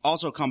 Right.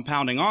 Also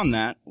compounding on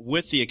that,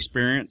 with the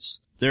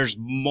experience, there's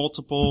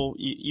multiple,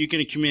 you can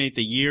accumulate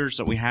the years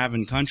that we have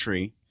in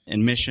country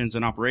and missions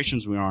and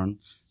operations we are on.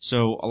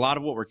 So a lot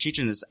of what we're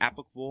teaching is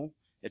applicable.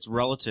 It's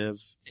relative.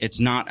 It's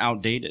not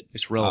outdated.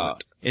 It's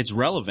relevant. It's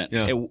relevant.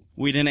 Yeah.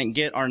 We didn't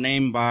get our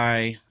name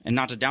by, and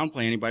not to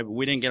downplay anybody, but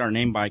we didn't get our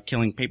name by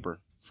killing paper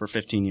for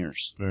 15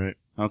 years. Right.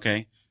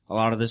 Okay. A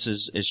lot of this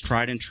is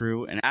tried and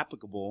true and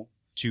applicable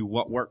to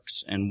what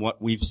works and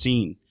what we've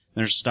seen.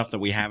 There's stuff that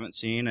we haven't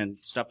seen and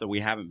stuff that we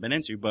haven't been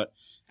into, but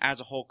as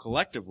a whole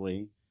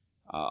collectively,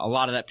 a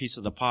lot of that piece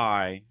of the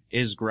pie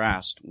is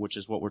grasped, which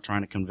is what we're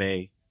trying to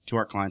convey to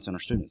our clients and our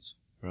students.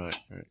 Right.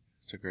 Right.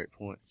 That's a great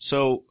point.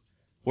 So,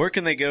 where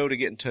can they go to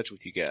get in touch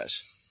with you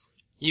guys?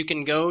 You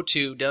can go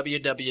to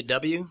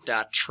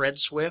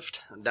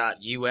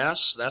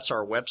www.treadswift.us. That's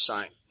our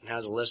website. It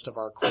has a list of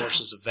our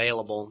courses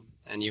available,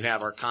 and you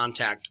have our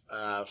contact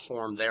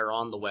form there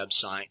on the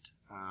website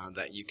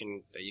that you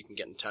can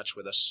get in touch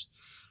with us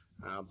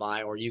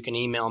by, or you can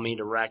email me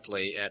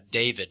directly at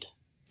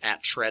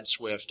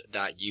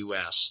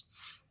david@treadswift.us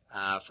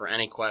for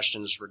any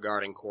questions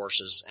regarding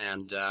courses.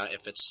 And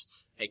if it's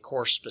a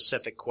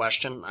course-specific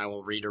question, I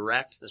will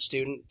redirect the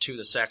student to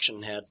the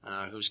section head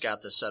who's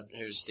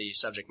the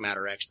subject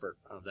matter expert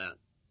of that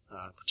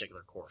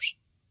particular course.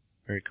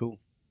 Very cool.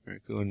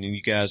 Very cool. And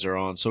you guys are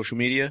on social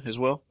media as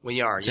well?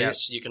 We are,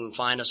 yes. You can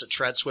find us at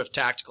TreadSwift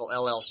Tactical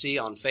LLC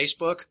on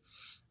Facebook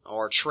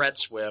or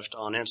TreadSwift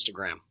on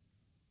Instagram.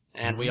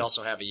 And we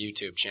also have a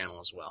YouTube channel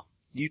as well.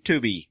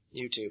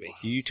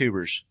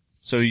 YouTubers.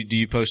 So do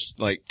you post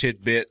like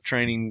tidbit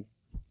training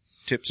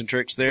tips and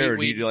tricks there, or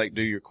do you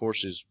do your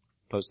courses?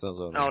 Post those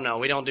on there? Oh, no,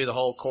 we don't do the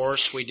whole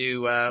course. We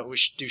do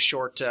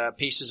short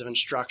pieces of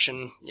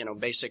instruction,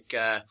 basic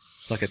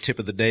like a tip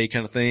of the day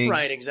kind of thing.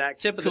 Right,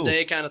 exact tip of the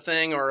day kind of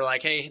thing, or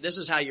like, hey, this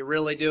is how you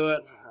really do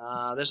it.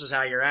 This is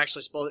how you're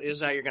actually this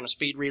is how you're going to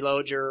speed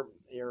reload your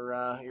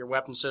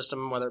weapon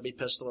system, whether it be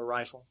pistol or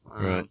rifle.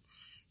 Right.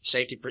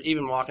 Safety,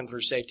 even walking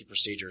through safety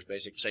procedures,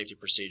 basic safety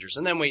procedures,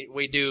 and then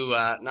we do.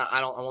 I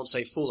won't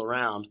say fool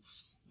around,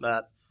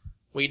 but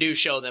we do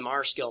show them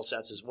our skill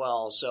sets as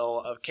well. So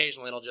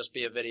occasionally it'll just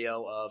be a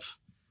video of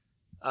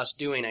us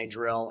doing a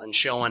drill and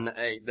showing,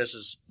 hey, this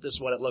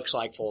is what it looks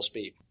like full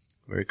speed.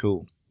 Very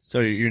cool. So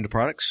you're into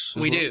products?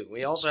 We do.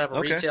 We also have a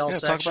retail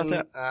section.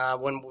 Talk about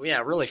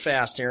that. Really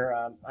fast here.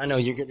 I know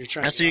you're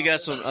trying. I see you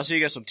got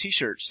some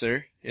T-shirts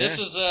there. Yeah. This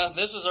is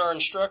our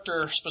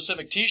instructor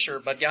specific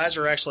T-shirt, but guys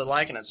are actually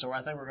liking it, so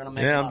I think we're going to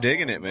make. Yeah, I'm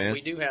digging it, man. We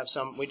do have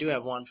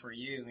one for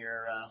you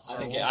here.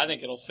 I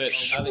think it'll fit.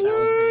 I think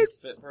it'll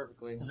fit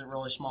perfectly. Is it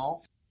really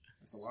small?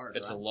 It's a large.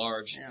 It's a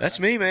large. Yeah, that's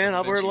me, man.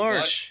 I'll wear a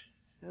large.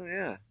 Oh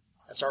yeah.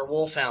 That's our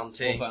Wolfhound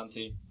tee. Wolfhound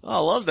tee. Oh, I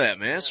love that,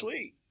 man.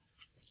 Sweet.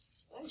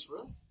 Thanks,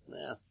 bro.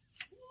 Yeah.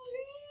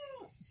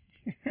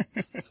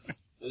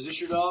 Is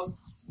this your dog?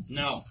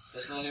 No.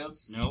 That's not him?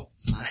 Nope.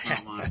 That's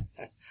not mine.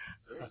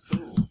 Very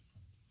cool.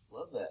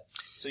 Love that.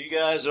 So you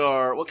guys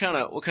are, what kind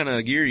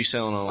of gear are you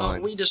selling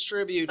online? We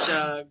distribute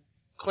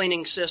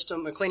cleaning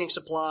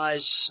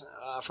supplies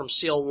from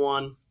Seal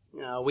One.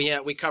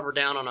 We cover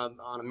down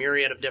on a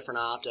myriad of different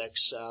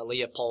optics,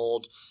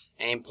 Leopold,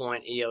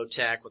 Aimpoint,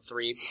 EOTech with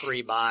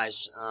three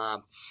buys.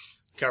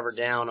 Cover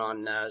down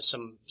on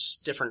some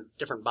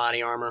different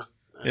body armor.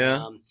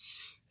 Yeah.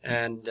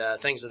 And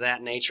things of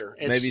that nature.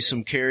 Maybe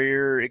some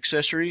carrier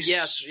accessories.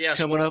 Yes.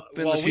 Coming up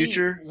in the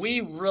future. We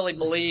really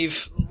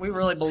believe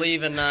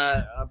in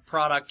a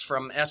product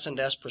from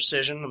S&S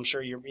Precision. I'm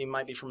sure you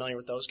might be familiar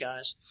with those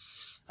guys.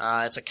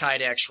 It's a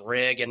Kydex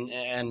rig,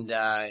 and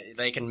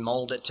they can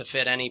mold it to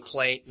fit any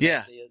plate.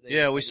 Yeah,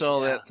 we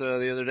saw that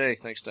the other day,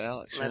 thanks to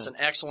Alex. And it's an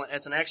excellent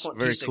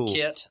piece of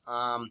kit.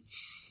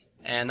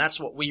 And that's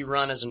what we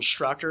run as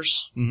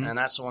instructors, and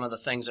that's one of the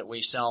things that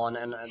we sell.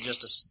 And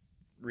just to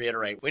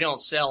reiterate, we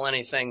don't sell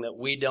anything that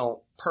we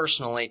don't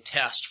personally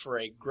test for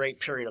a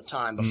great period of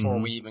time before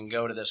we even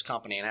go to this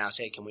company and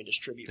ask, hey, can we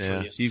distribute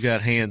for you? You've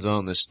got hands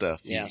on this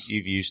stuff. Yes.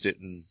 You've used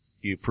it and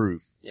you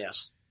approve.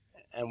 Yes.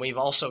 And we've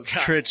also got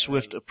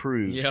TreadSwift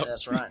approved. Yep.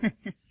 That's right.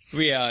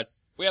 We have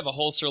a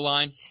holster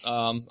line.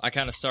 I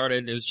kind of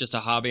started, it was just a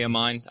hobby of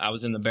mine. I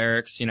was in the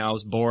barracks, I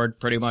was bored,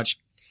 pretty much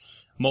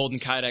molding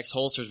Kydex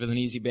holsters with an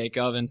easy bake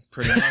oven,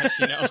 pretty much,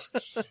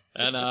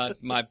 And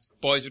my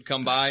boys would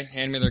come by,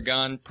 hand me their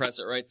gun, press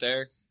it right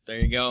there. There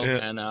you go. Yeah.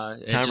 And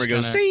timer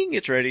goes ding,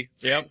 it's ready.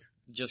 Yep.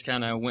 Just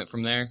kind of went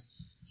from there.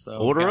 So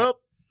order up.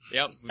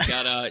 Yep. We've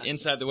got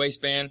inside the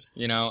waistband,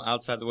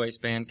 outside the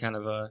waistband, kind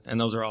of and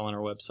those are all on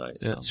our website.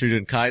 Yeah. So you're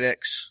doing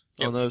Kydex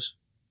on those?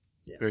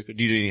 Yes. Very good.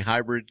 Do you do any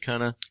hybrid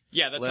kind of?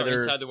 Yeah, that's leather?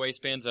 Our inside the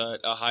waistband's a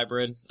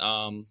hybrid.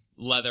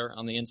 Leather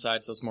on the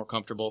inside, so it's more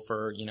comfortable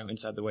for,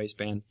 inside the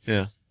waistband.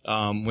 Yeah.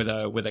 With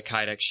a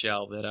Kydex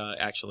shell that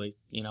actually,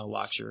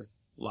 locks your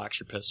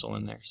pistol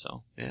in there.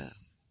 So yeah.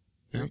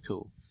 Very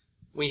cool.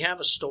 We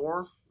have a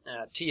store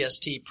at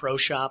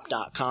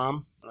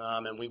tstproshop.com,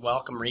 and we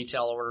welcome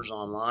retail orders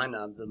online.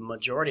 The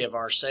majority of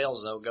our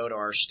sales, though, go to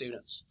our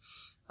students.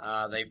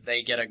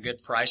 They get a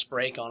good price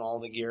break on all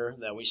the gear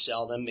that we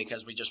sell them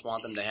because we just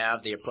want them to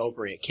have the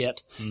appropriate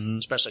kit,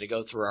 especially to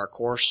go through our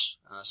course.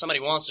 Somebody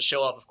wants to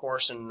show up, of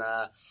course, in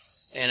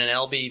an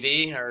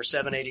LBV or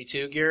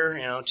 782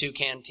 gear, 2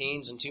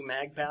 canteens and 2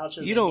 mag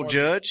pouches. You don't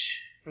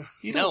judge.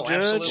 You don't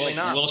judge. Absolutely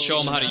not. We'll show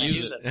them how to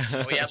use it.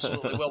 We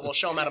absolutely will. We'll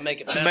show them how to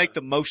make it better. Make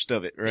the most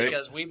of it, right?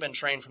 Because we've been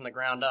trained from the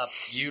ground up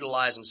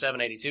utilizing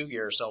 782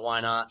 gear, so why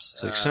not?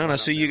 It's like, son, I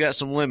see you got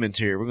some lemons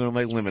here. We're going to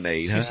make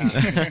lemonade, huh?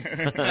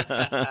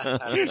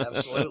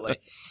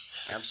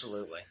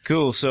 Absolutely.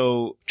 Cool.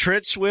 So,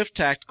 TreadSwift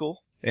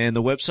Tactical, and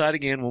the website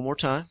again, one more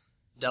time.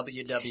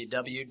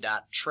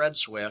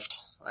 www.treadswift.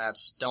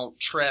 That's don't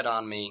tread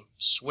on me.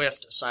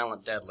 Swift,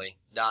 silent, deadly.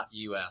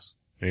 .us.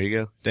 There you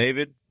go.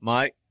 David,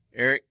 Mike,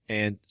 Eric,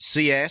 and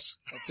CS.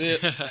 That's it.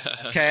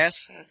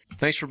 Cass,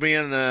 thanks for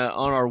being on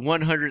our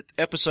 100th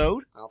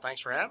episode. Well, thanks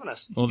for having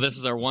us. Well, this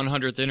is our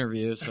 100th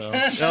interview, so.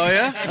 Oh,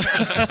 yeah?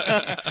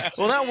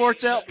 Well, that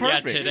worked out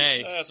perfect. Yeah,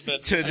 today. That's a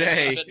bit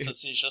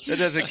facetious. That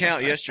doesn't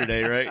count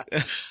yesterday, right?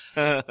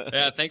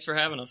 Yeah, thanks for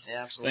having us.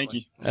 Yeah, absolutely. Thank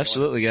you.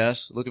 Absolutely,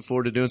 guys. Looking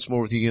forward to doing some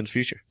more with you again in the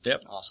future.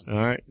 Yep. Awesome.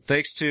 All right.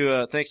 Thanks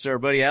to our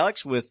buddy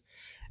Alex with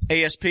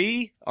ASP,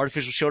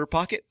 Artificial Shoulder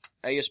Pocket,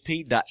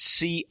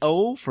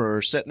 ASP.co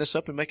for setting this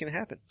up and making it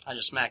happen. I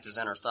just smacked his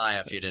inner thigh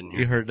if you didn't hear.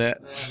 You heard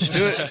that.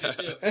 Do it.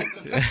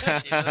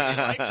 He says he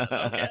liked it.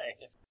 Okay.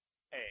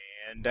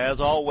 And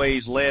as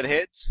always, lead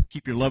heads,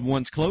 keep your loved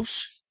ones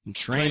close and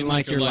train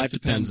like your life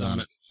depends on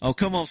it. Oh,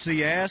 come on,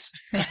 CS.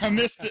 I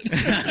missed it.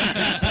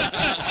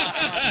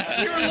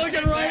 You were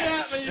looking right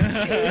at me.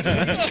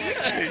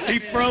 He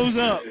froze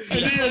up.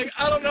 He's like,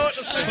 I don't know what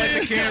to say. It's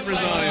like the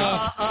camera's on him.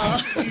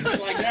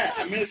 Like that.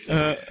 I missed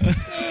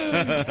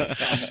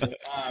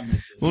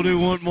it. We'll do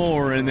one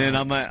more, and then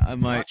I might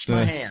my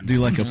hand. do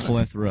like a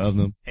plethora of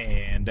them.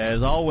 And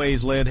as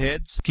always, lead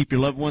heads, keep your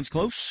loved ones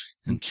close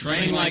and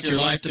train like your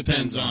life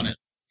depends on it.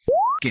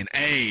 F***ing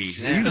A.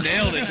 You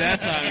nailed it that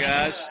time,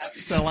 guys.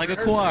 You sound like a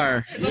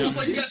choir. It's almost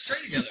like you guys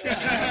train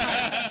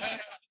together.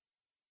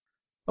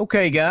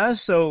 Okay,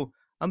 guys, so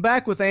I'm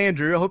back with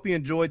Andrew. I hope you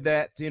enjoyed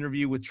that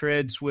interview with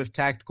Tread Swift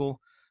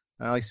Tactical.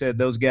 Like I said,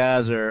 those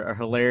guys are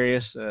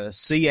hilarious.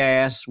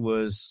 C-Ass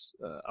was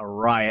a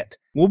riot.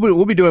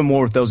 We'll be doing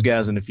more with those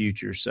guys in the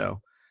future.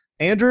 So,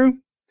 Andrew,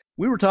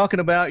 we were talking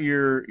about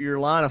your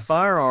line of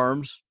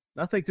firearms.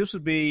 I think this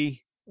would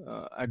be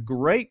a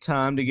great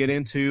time to get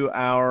into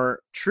our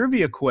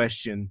trivia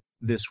question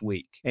this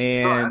week.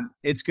 And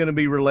it's going to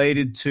be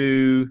related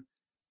to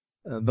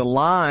the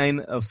line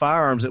of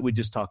firearms that we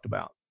just talked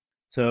about.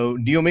 So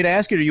do you want me to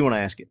ask it or you want to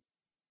ask it?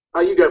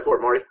 Oh, you go for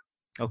it, Marty.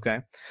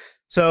 Okay.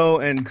 So,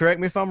 and correct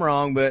me if I'm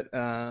wrong, but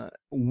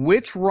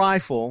which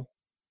rifle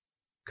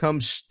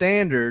comes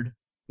standard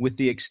with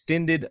the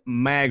extended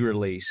mag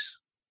release?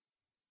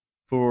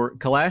 For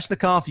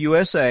Kalashnikov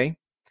USA,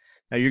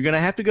 now you're going to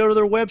have to go to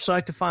their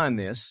website to find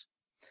this.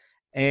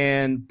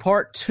 And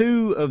part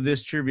 2 of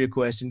this trivia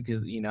question,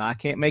 because, I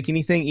can't make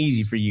anything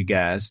easy for you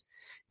guys,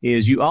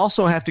 is you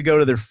also have to go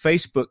to their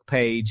Facebook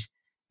page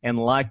and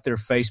like their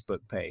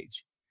Facebook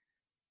page.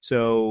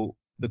 So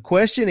the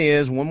question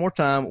is, one more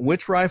time,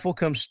 which rifle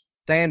comes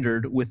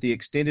standard with the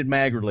extended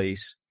mag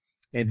release?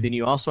 And then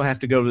you also have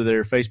to go to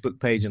their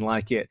Facebook page and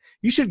like it.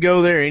 You should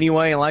go there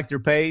anyway and like their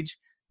page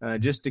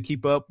just to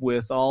keep up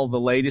with all the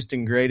latest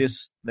and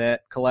greatest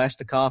that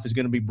Kalashnikov is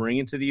going to be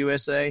bringing to the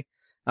USA.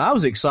 I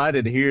was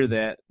excited to hear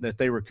that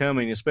they were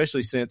coming,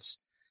 especially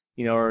since,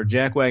 our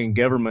jackwagon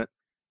government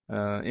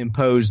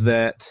imposed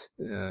that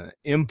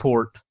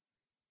import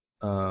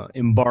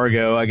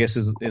embargo, I guess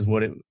is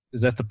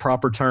that the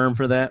proper term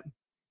for that?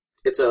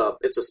 It's a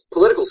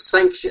political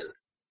sanction.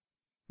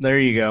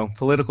 There you go.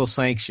 Political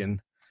sanction.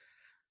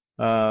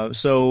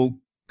 So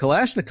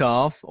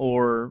Kalashnikov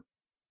or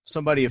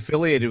somebody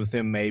affiliated with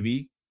him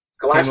maybe.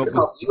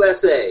 Kalashnikov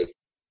USA.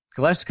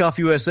 Kalashnikov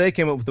USA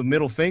came up with a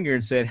middle finger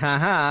and said,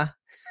 ha,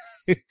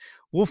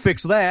 we'll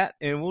fix that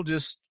and we'll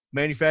just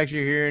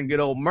manufacture here in good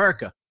old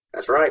America.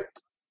 That's right.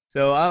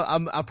 So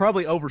I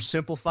probably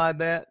oversimplified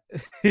that.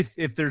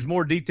 If there's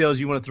more details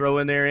you want to throw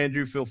in there,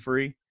 Andrew, feel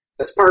free.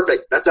 That's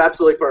perfect. That's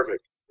absolutely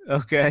perfect.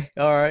 Okay.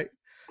 All right.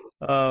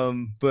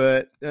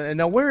 But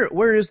now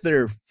where is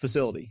their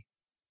facility?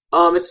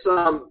 It's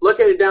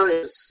located down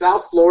in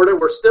South Florida.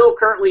 We're still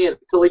currently in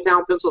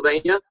Tullytown,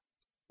 Pennsylvania,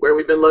 where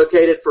we've been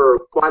located for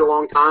quite a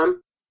long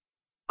time.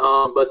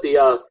 But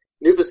the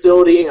new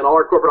facility and all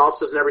our corporate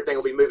offices and everything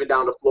will be moving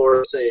down to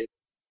Florida soon.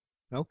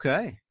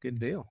 Okay. Good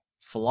deal.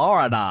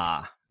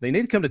 Florida. They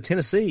need to come to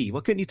Tennessee. Why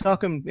couldn't you talk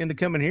them into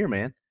coming here,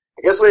 man?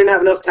 I guess we didn't have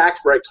enough tax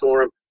breaks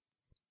for them.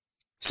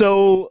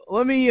 So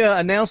let me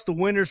announce the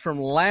winners from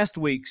last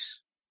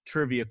week's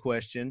trivia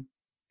question,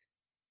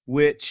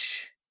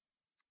 which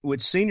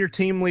senior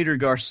team leader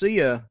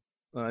Garcia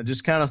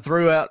just kind of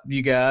threw out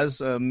you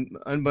guys,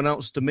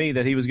 unbeknownst to me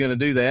that he was going to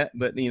do that.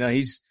 But,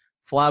 he's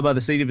fly by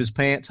the seat of his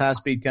pants,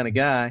 high-speed kind of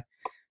guy.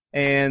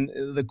 And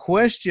the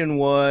question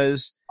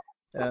was,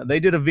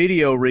 they did a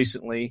video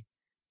recently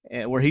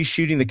where he's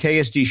shooting the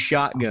KSG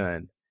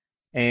shotgun.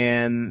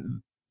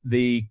 And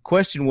the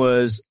question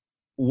was,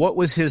 what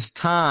was his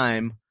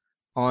time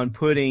on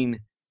putting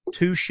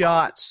 2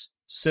 shots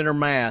center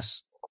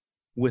mass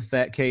with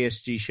that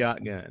KSG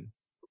shotgun?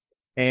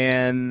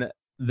 And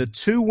the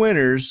 2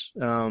 winners,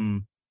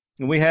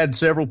 we had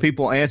several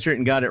people answer it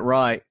and got it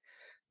right,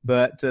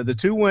 but the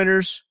 2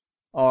 winners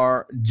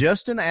are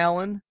Justin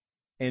Allen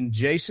and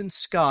Jason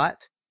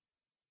Scott.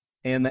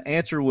 And the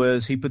answer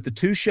was he put the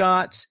 2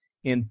 shots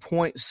in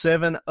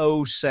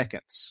 0.70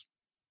 seconds.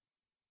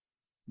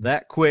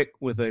 That quick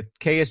with a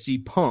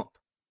KSG pump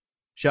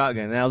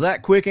shotgun. Now, is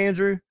that quick,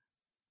 Andrew?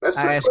 That's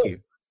pretty I ask quick. you.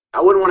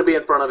 I wouldn't want to be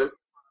in front of him.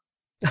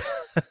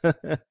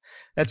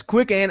 That's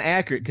quick and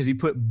accurate because he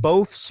put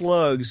both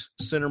slugs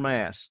center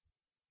mass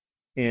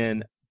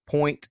in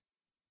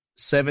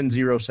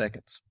 0.70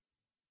 seconds.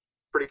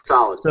 Pretty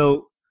solid.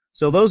 So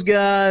So those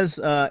guys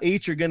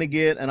each are going to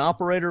get an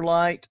operator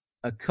light,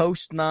 a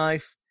Coast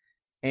knife,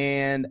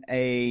 and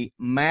a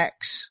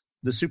Max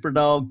the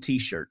Superdog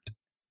t-shirt.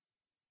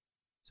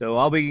 So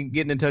I'll be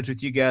getting in touch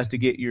with you guys to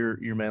get your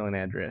mailing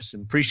address.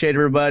 And appreciate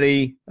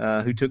everybody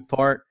who took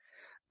part.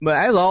 But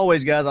as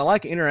always, guys, I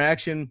like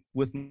interaction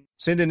with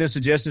sending in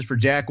suggestions for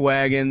jack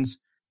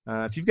wagons.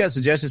 If you've got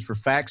suggestions for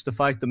facts to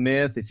fight the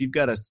myth, if you've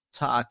got a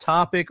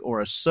topic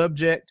or a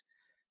subject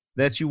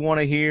that you want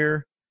to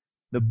hear,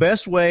 the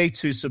best way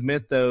to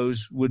submit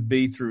those would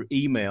be through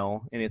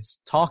email, and it's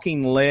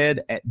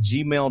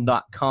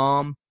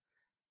talkingled@gmail.com.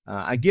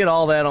 I get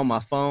all that on my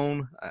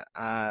phone.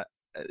 The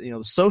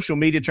social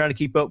media, trying to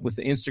keep up with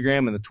the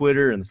Instagram and the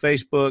Twitter and the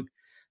Facebook,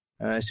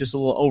 it's just a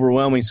little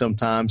overwhelming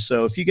sometimes.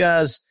 So if you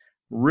guys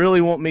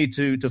really want me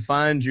to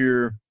find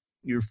your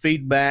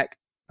feedback,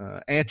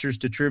 answers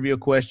to trivia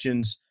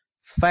questions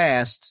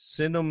fast,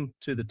 send them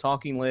to the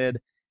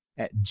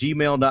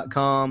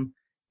talkingled@gmail.com,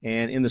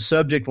 and in the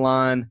subject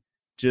line,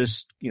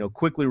 just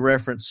quickly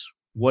reference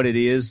what it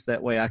is.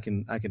 That way I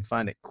can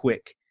find it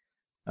quick.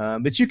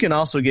 But you can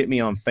also get me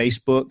on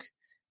Facebook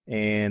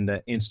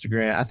and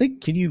Instagram. I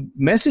think, can you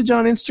message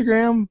on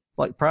Instagram,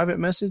 like private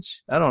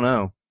message? I don't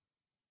know.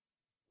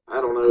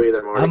 I don't know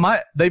either, Marty.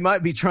 They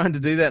might be trying to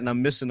do that, and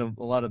I'm missing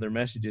a lot of their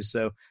messages.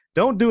 So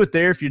don't do it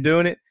there. If you're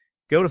doing it,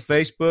 go to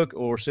Facebook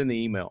or send the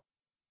email.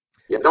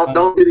 Yeah,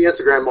 don't do the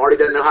Instagram. Marty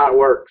doesn't know how it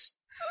works.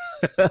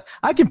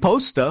 I can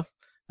post stuff.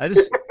 If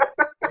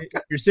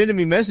you're sending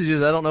me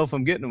messages, I don't know if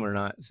I'm getting them or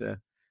not. So,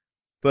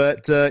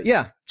 but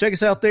check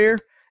us out there.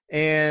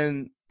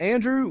 And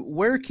Andrew,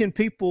 where can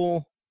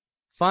people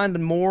find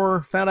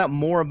out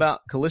more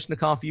about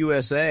Kalashnikov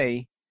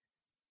USA?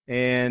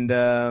 And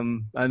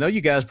I know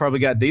you guys probably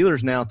got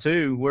dealers now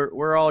too. Where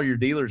are all your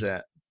dealers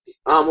at?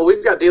 Well,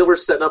 we've got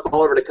dealers setting up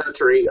all over the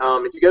country.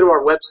 If you go to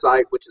our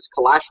website, which is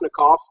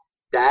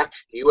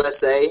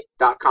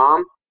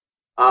Kalashnikov-USA.com,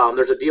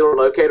 there's a dealer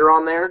locator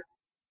on there.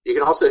 You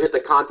can also hit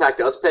the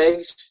Contact Us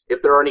page.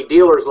 If there are any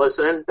dealers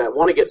listening that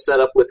want to get set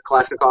up with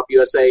Kalashnikov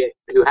USA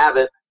who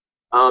haven't,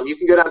 you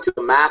can go down to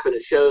the map, and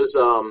it shows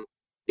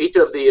each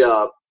of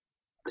the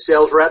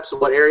sales reps and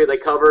what area they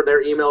cover,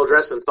 their email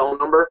address and phone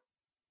number.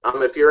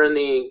 If you're in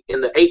the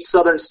 8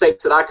 southern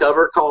states that I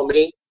cover, call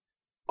me.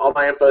 All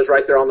my info is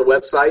right there on the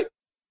website.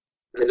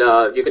 And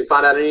you can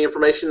find out any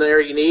information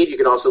there you need. You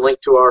can also link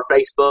to our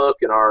Facebook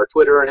and our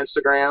Twitter and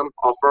Instagram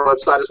off our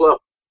website as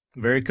well.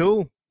 Very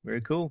cool.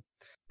 Very cool.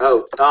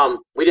 Oh,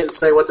 we didn't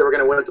say what they were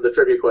going to win for the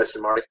trivia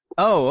question, Marty.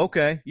 Oh,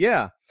 okay.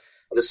 Yeah.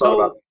 I just thought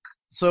about it.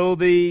 So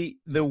the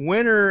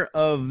winner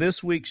of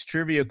this week's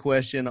trivia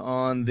question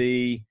on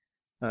the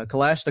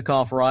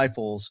Kalashnikov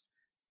rifles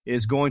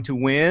is going to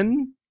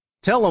win.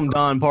 Tell them,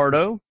 Don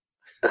Pardo.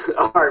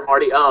 All right,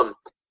 Marty. All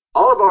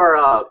of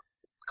our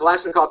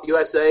Kalashnikov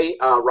USA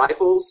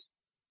rifles,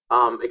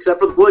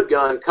 except for the wood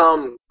gun,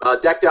 come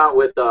decked out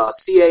with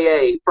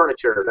CAA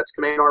furniture. That's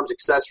Command Arms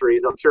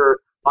Accessories. I'm sure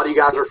a lot of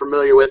you guys are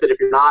familiar with it. If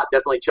you're not,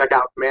 definitely check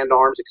out Command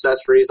Arms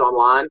Accessories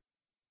online.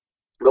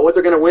 But what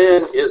they're going to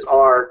win is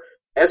our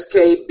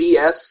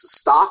SKBS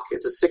stock.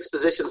 It's a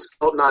 6-position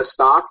skeletonized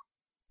stock.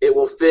 It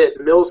will fit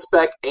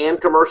mil-spec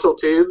and commercial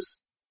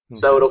tubes. Okay.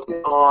 So it'll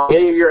fit on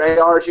any of your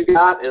ARs you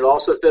got, and it'll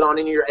also fit on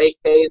any of your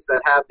AKs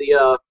that have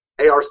the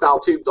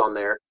AR-style tubes on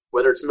there,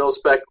 whether it's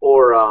mil-spec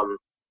or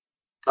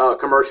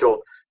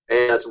commercial.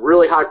 And it's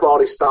really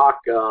high-quality stock.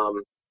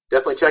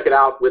 Definitely check it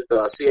out with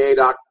CA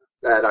at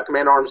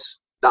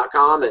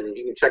commandarms.com, and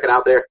you can check it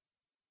out there.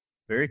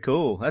 Very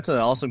cool. That's an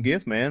awesome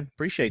gift, man.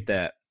 Appreciate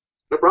that.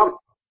 No problem.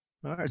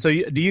 All right. So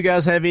do you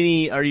guys have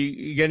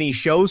you got any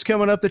shows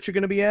coming up that you're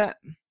going to be at?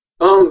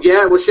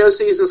 Yeah, well, show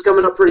season's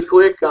coming up pretty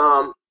quick.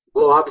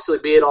 We'll obviously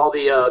be at all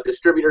the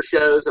distributor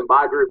shows and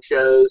buy group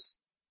shows,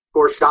 of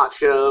course, SHOT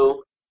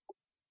Show,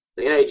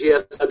 the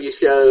NAGSW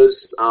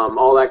shows,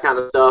 all that kind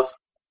of stuff.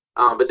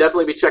 But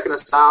definitely be checking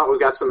us out. We've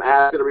got some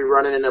ads that will be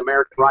running in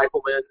American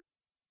Rifleman,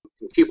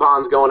 some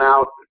coupons going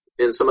out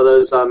in some of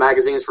those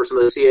magazines for some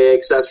of the CAA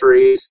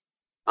accessories.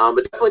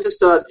 But definitely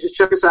just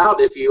check us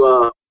out. If you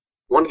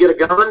want to get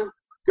a gun,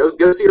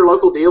 go see your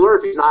local dealer.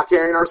 If he's not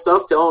carrying our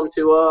stuff, tell him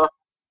to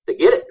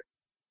get it.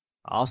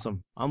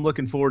 Awesome. I'm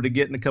looking forward to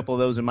getting a couple of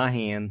those in my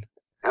hand.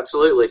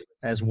 Absolutely.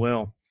 As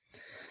well.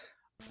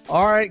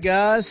 All right,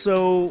 guys.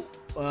 So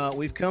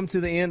we've come to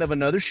the end of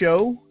another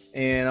show,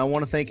 and I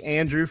want to thank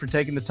Andrew for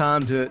taking the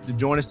time to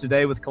join us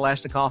today with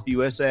Kalashnikov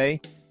USA.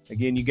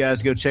 Again, you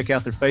guys go check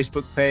out their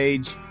Facebook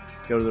page,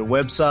 go to their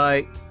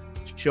website,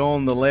 show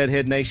them the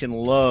Leadhead Nation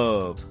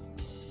love,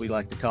 we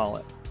like to call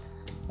it.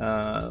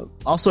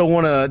 Also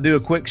want to do a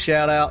quick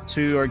shout out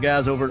to our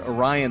guys over at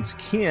Orion's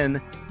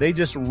Kin. They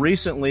just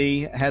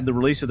recently had the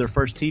release of their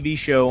first TV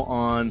show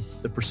on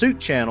the Pursuit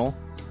channel.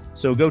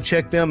 So go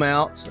check them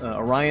out,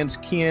 Orion's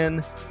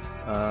Kin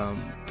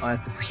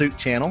at the Pursuit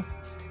channel.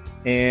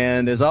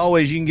 And as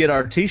always, you can get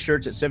our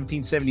t-shirts at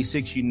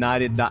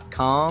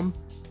 1776united.com.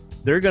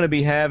 They're going to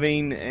be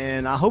having,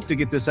 and I hope to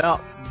get this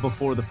out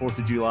before the 4th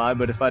of July,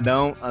 but if I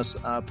don't, I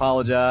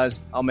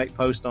apologize. I'll make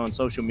posts on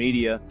social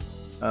media.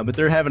 But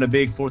they're having a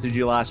big 4th of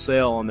July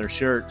sale on their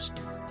shirts.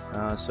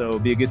 So it'll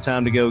be a good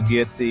time to go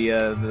get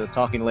the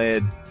Talking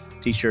Lead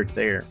t-shirt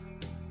there.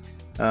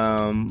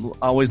 I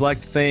always like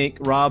to thank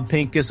Rob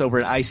Pincus over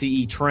at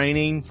ICE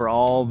Training for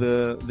all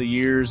the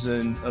years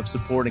of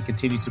support and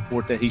continued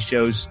support that he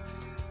shows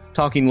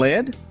Talking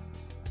Lead.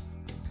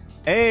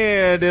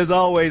 And as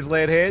always,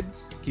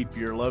 Leadheads, keep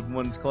your loved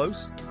ones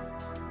close.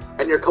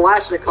 And your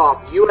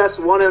Kalashnikov US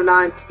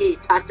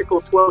 109T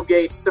tactical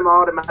 12-gauge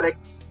semi-automatic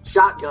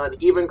shotgun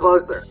even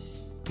closer.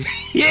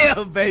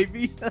 Yeah,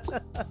 baby.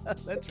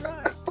 That's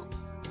right.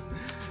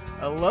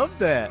 I love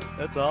that.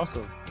 That's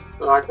awesome.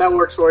 All right, that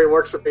works for you.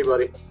 Works for me,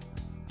 buddy.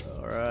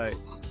 All right.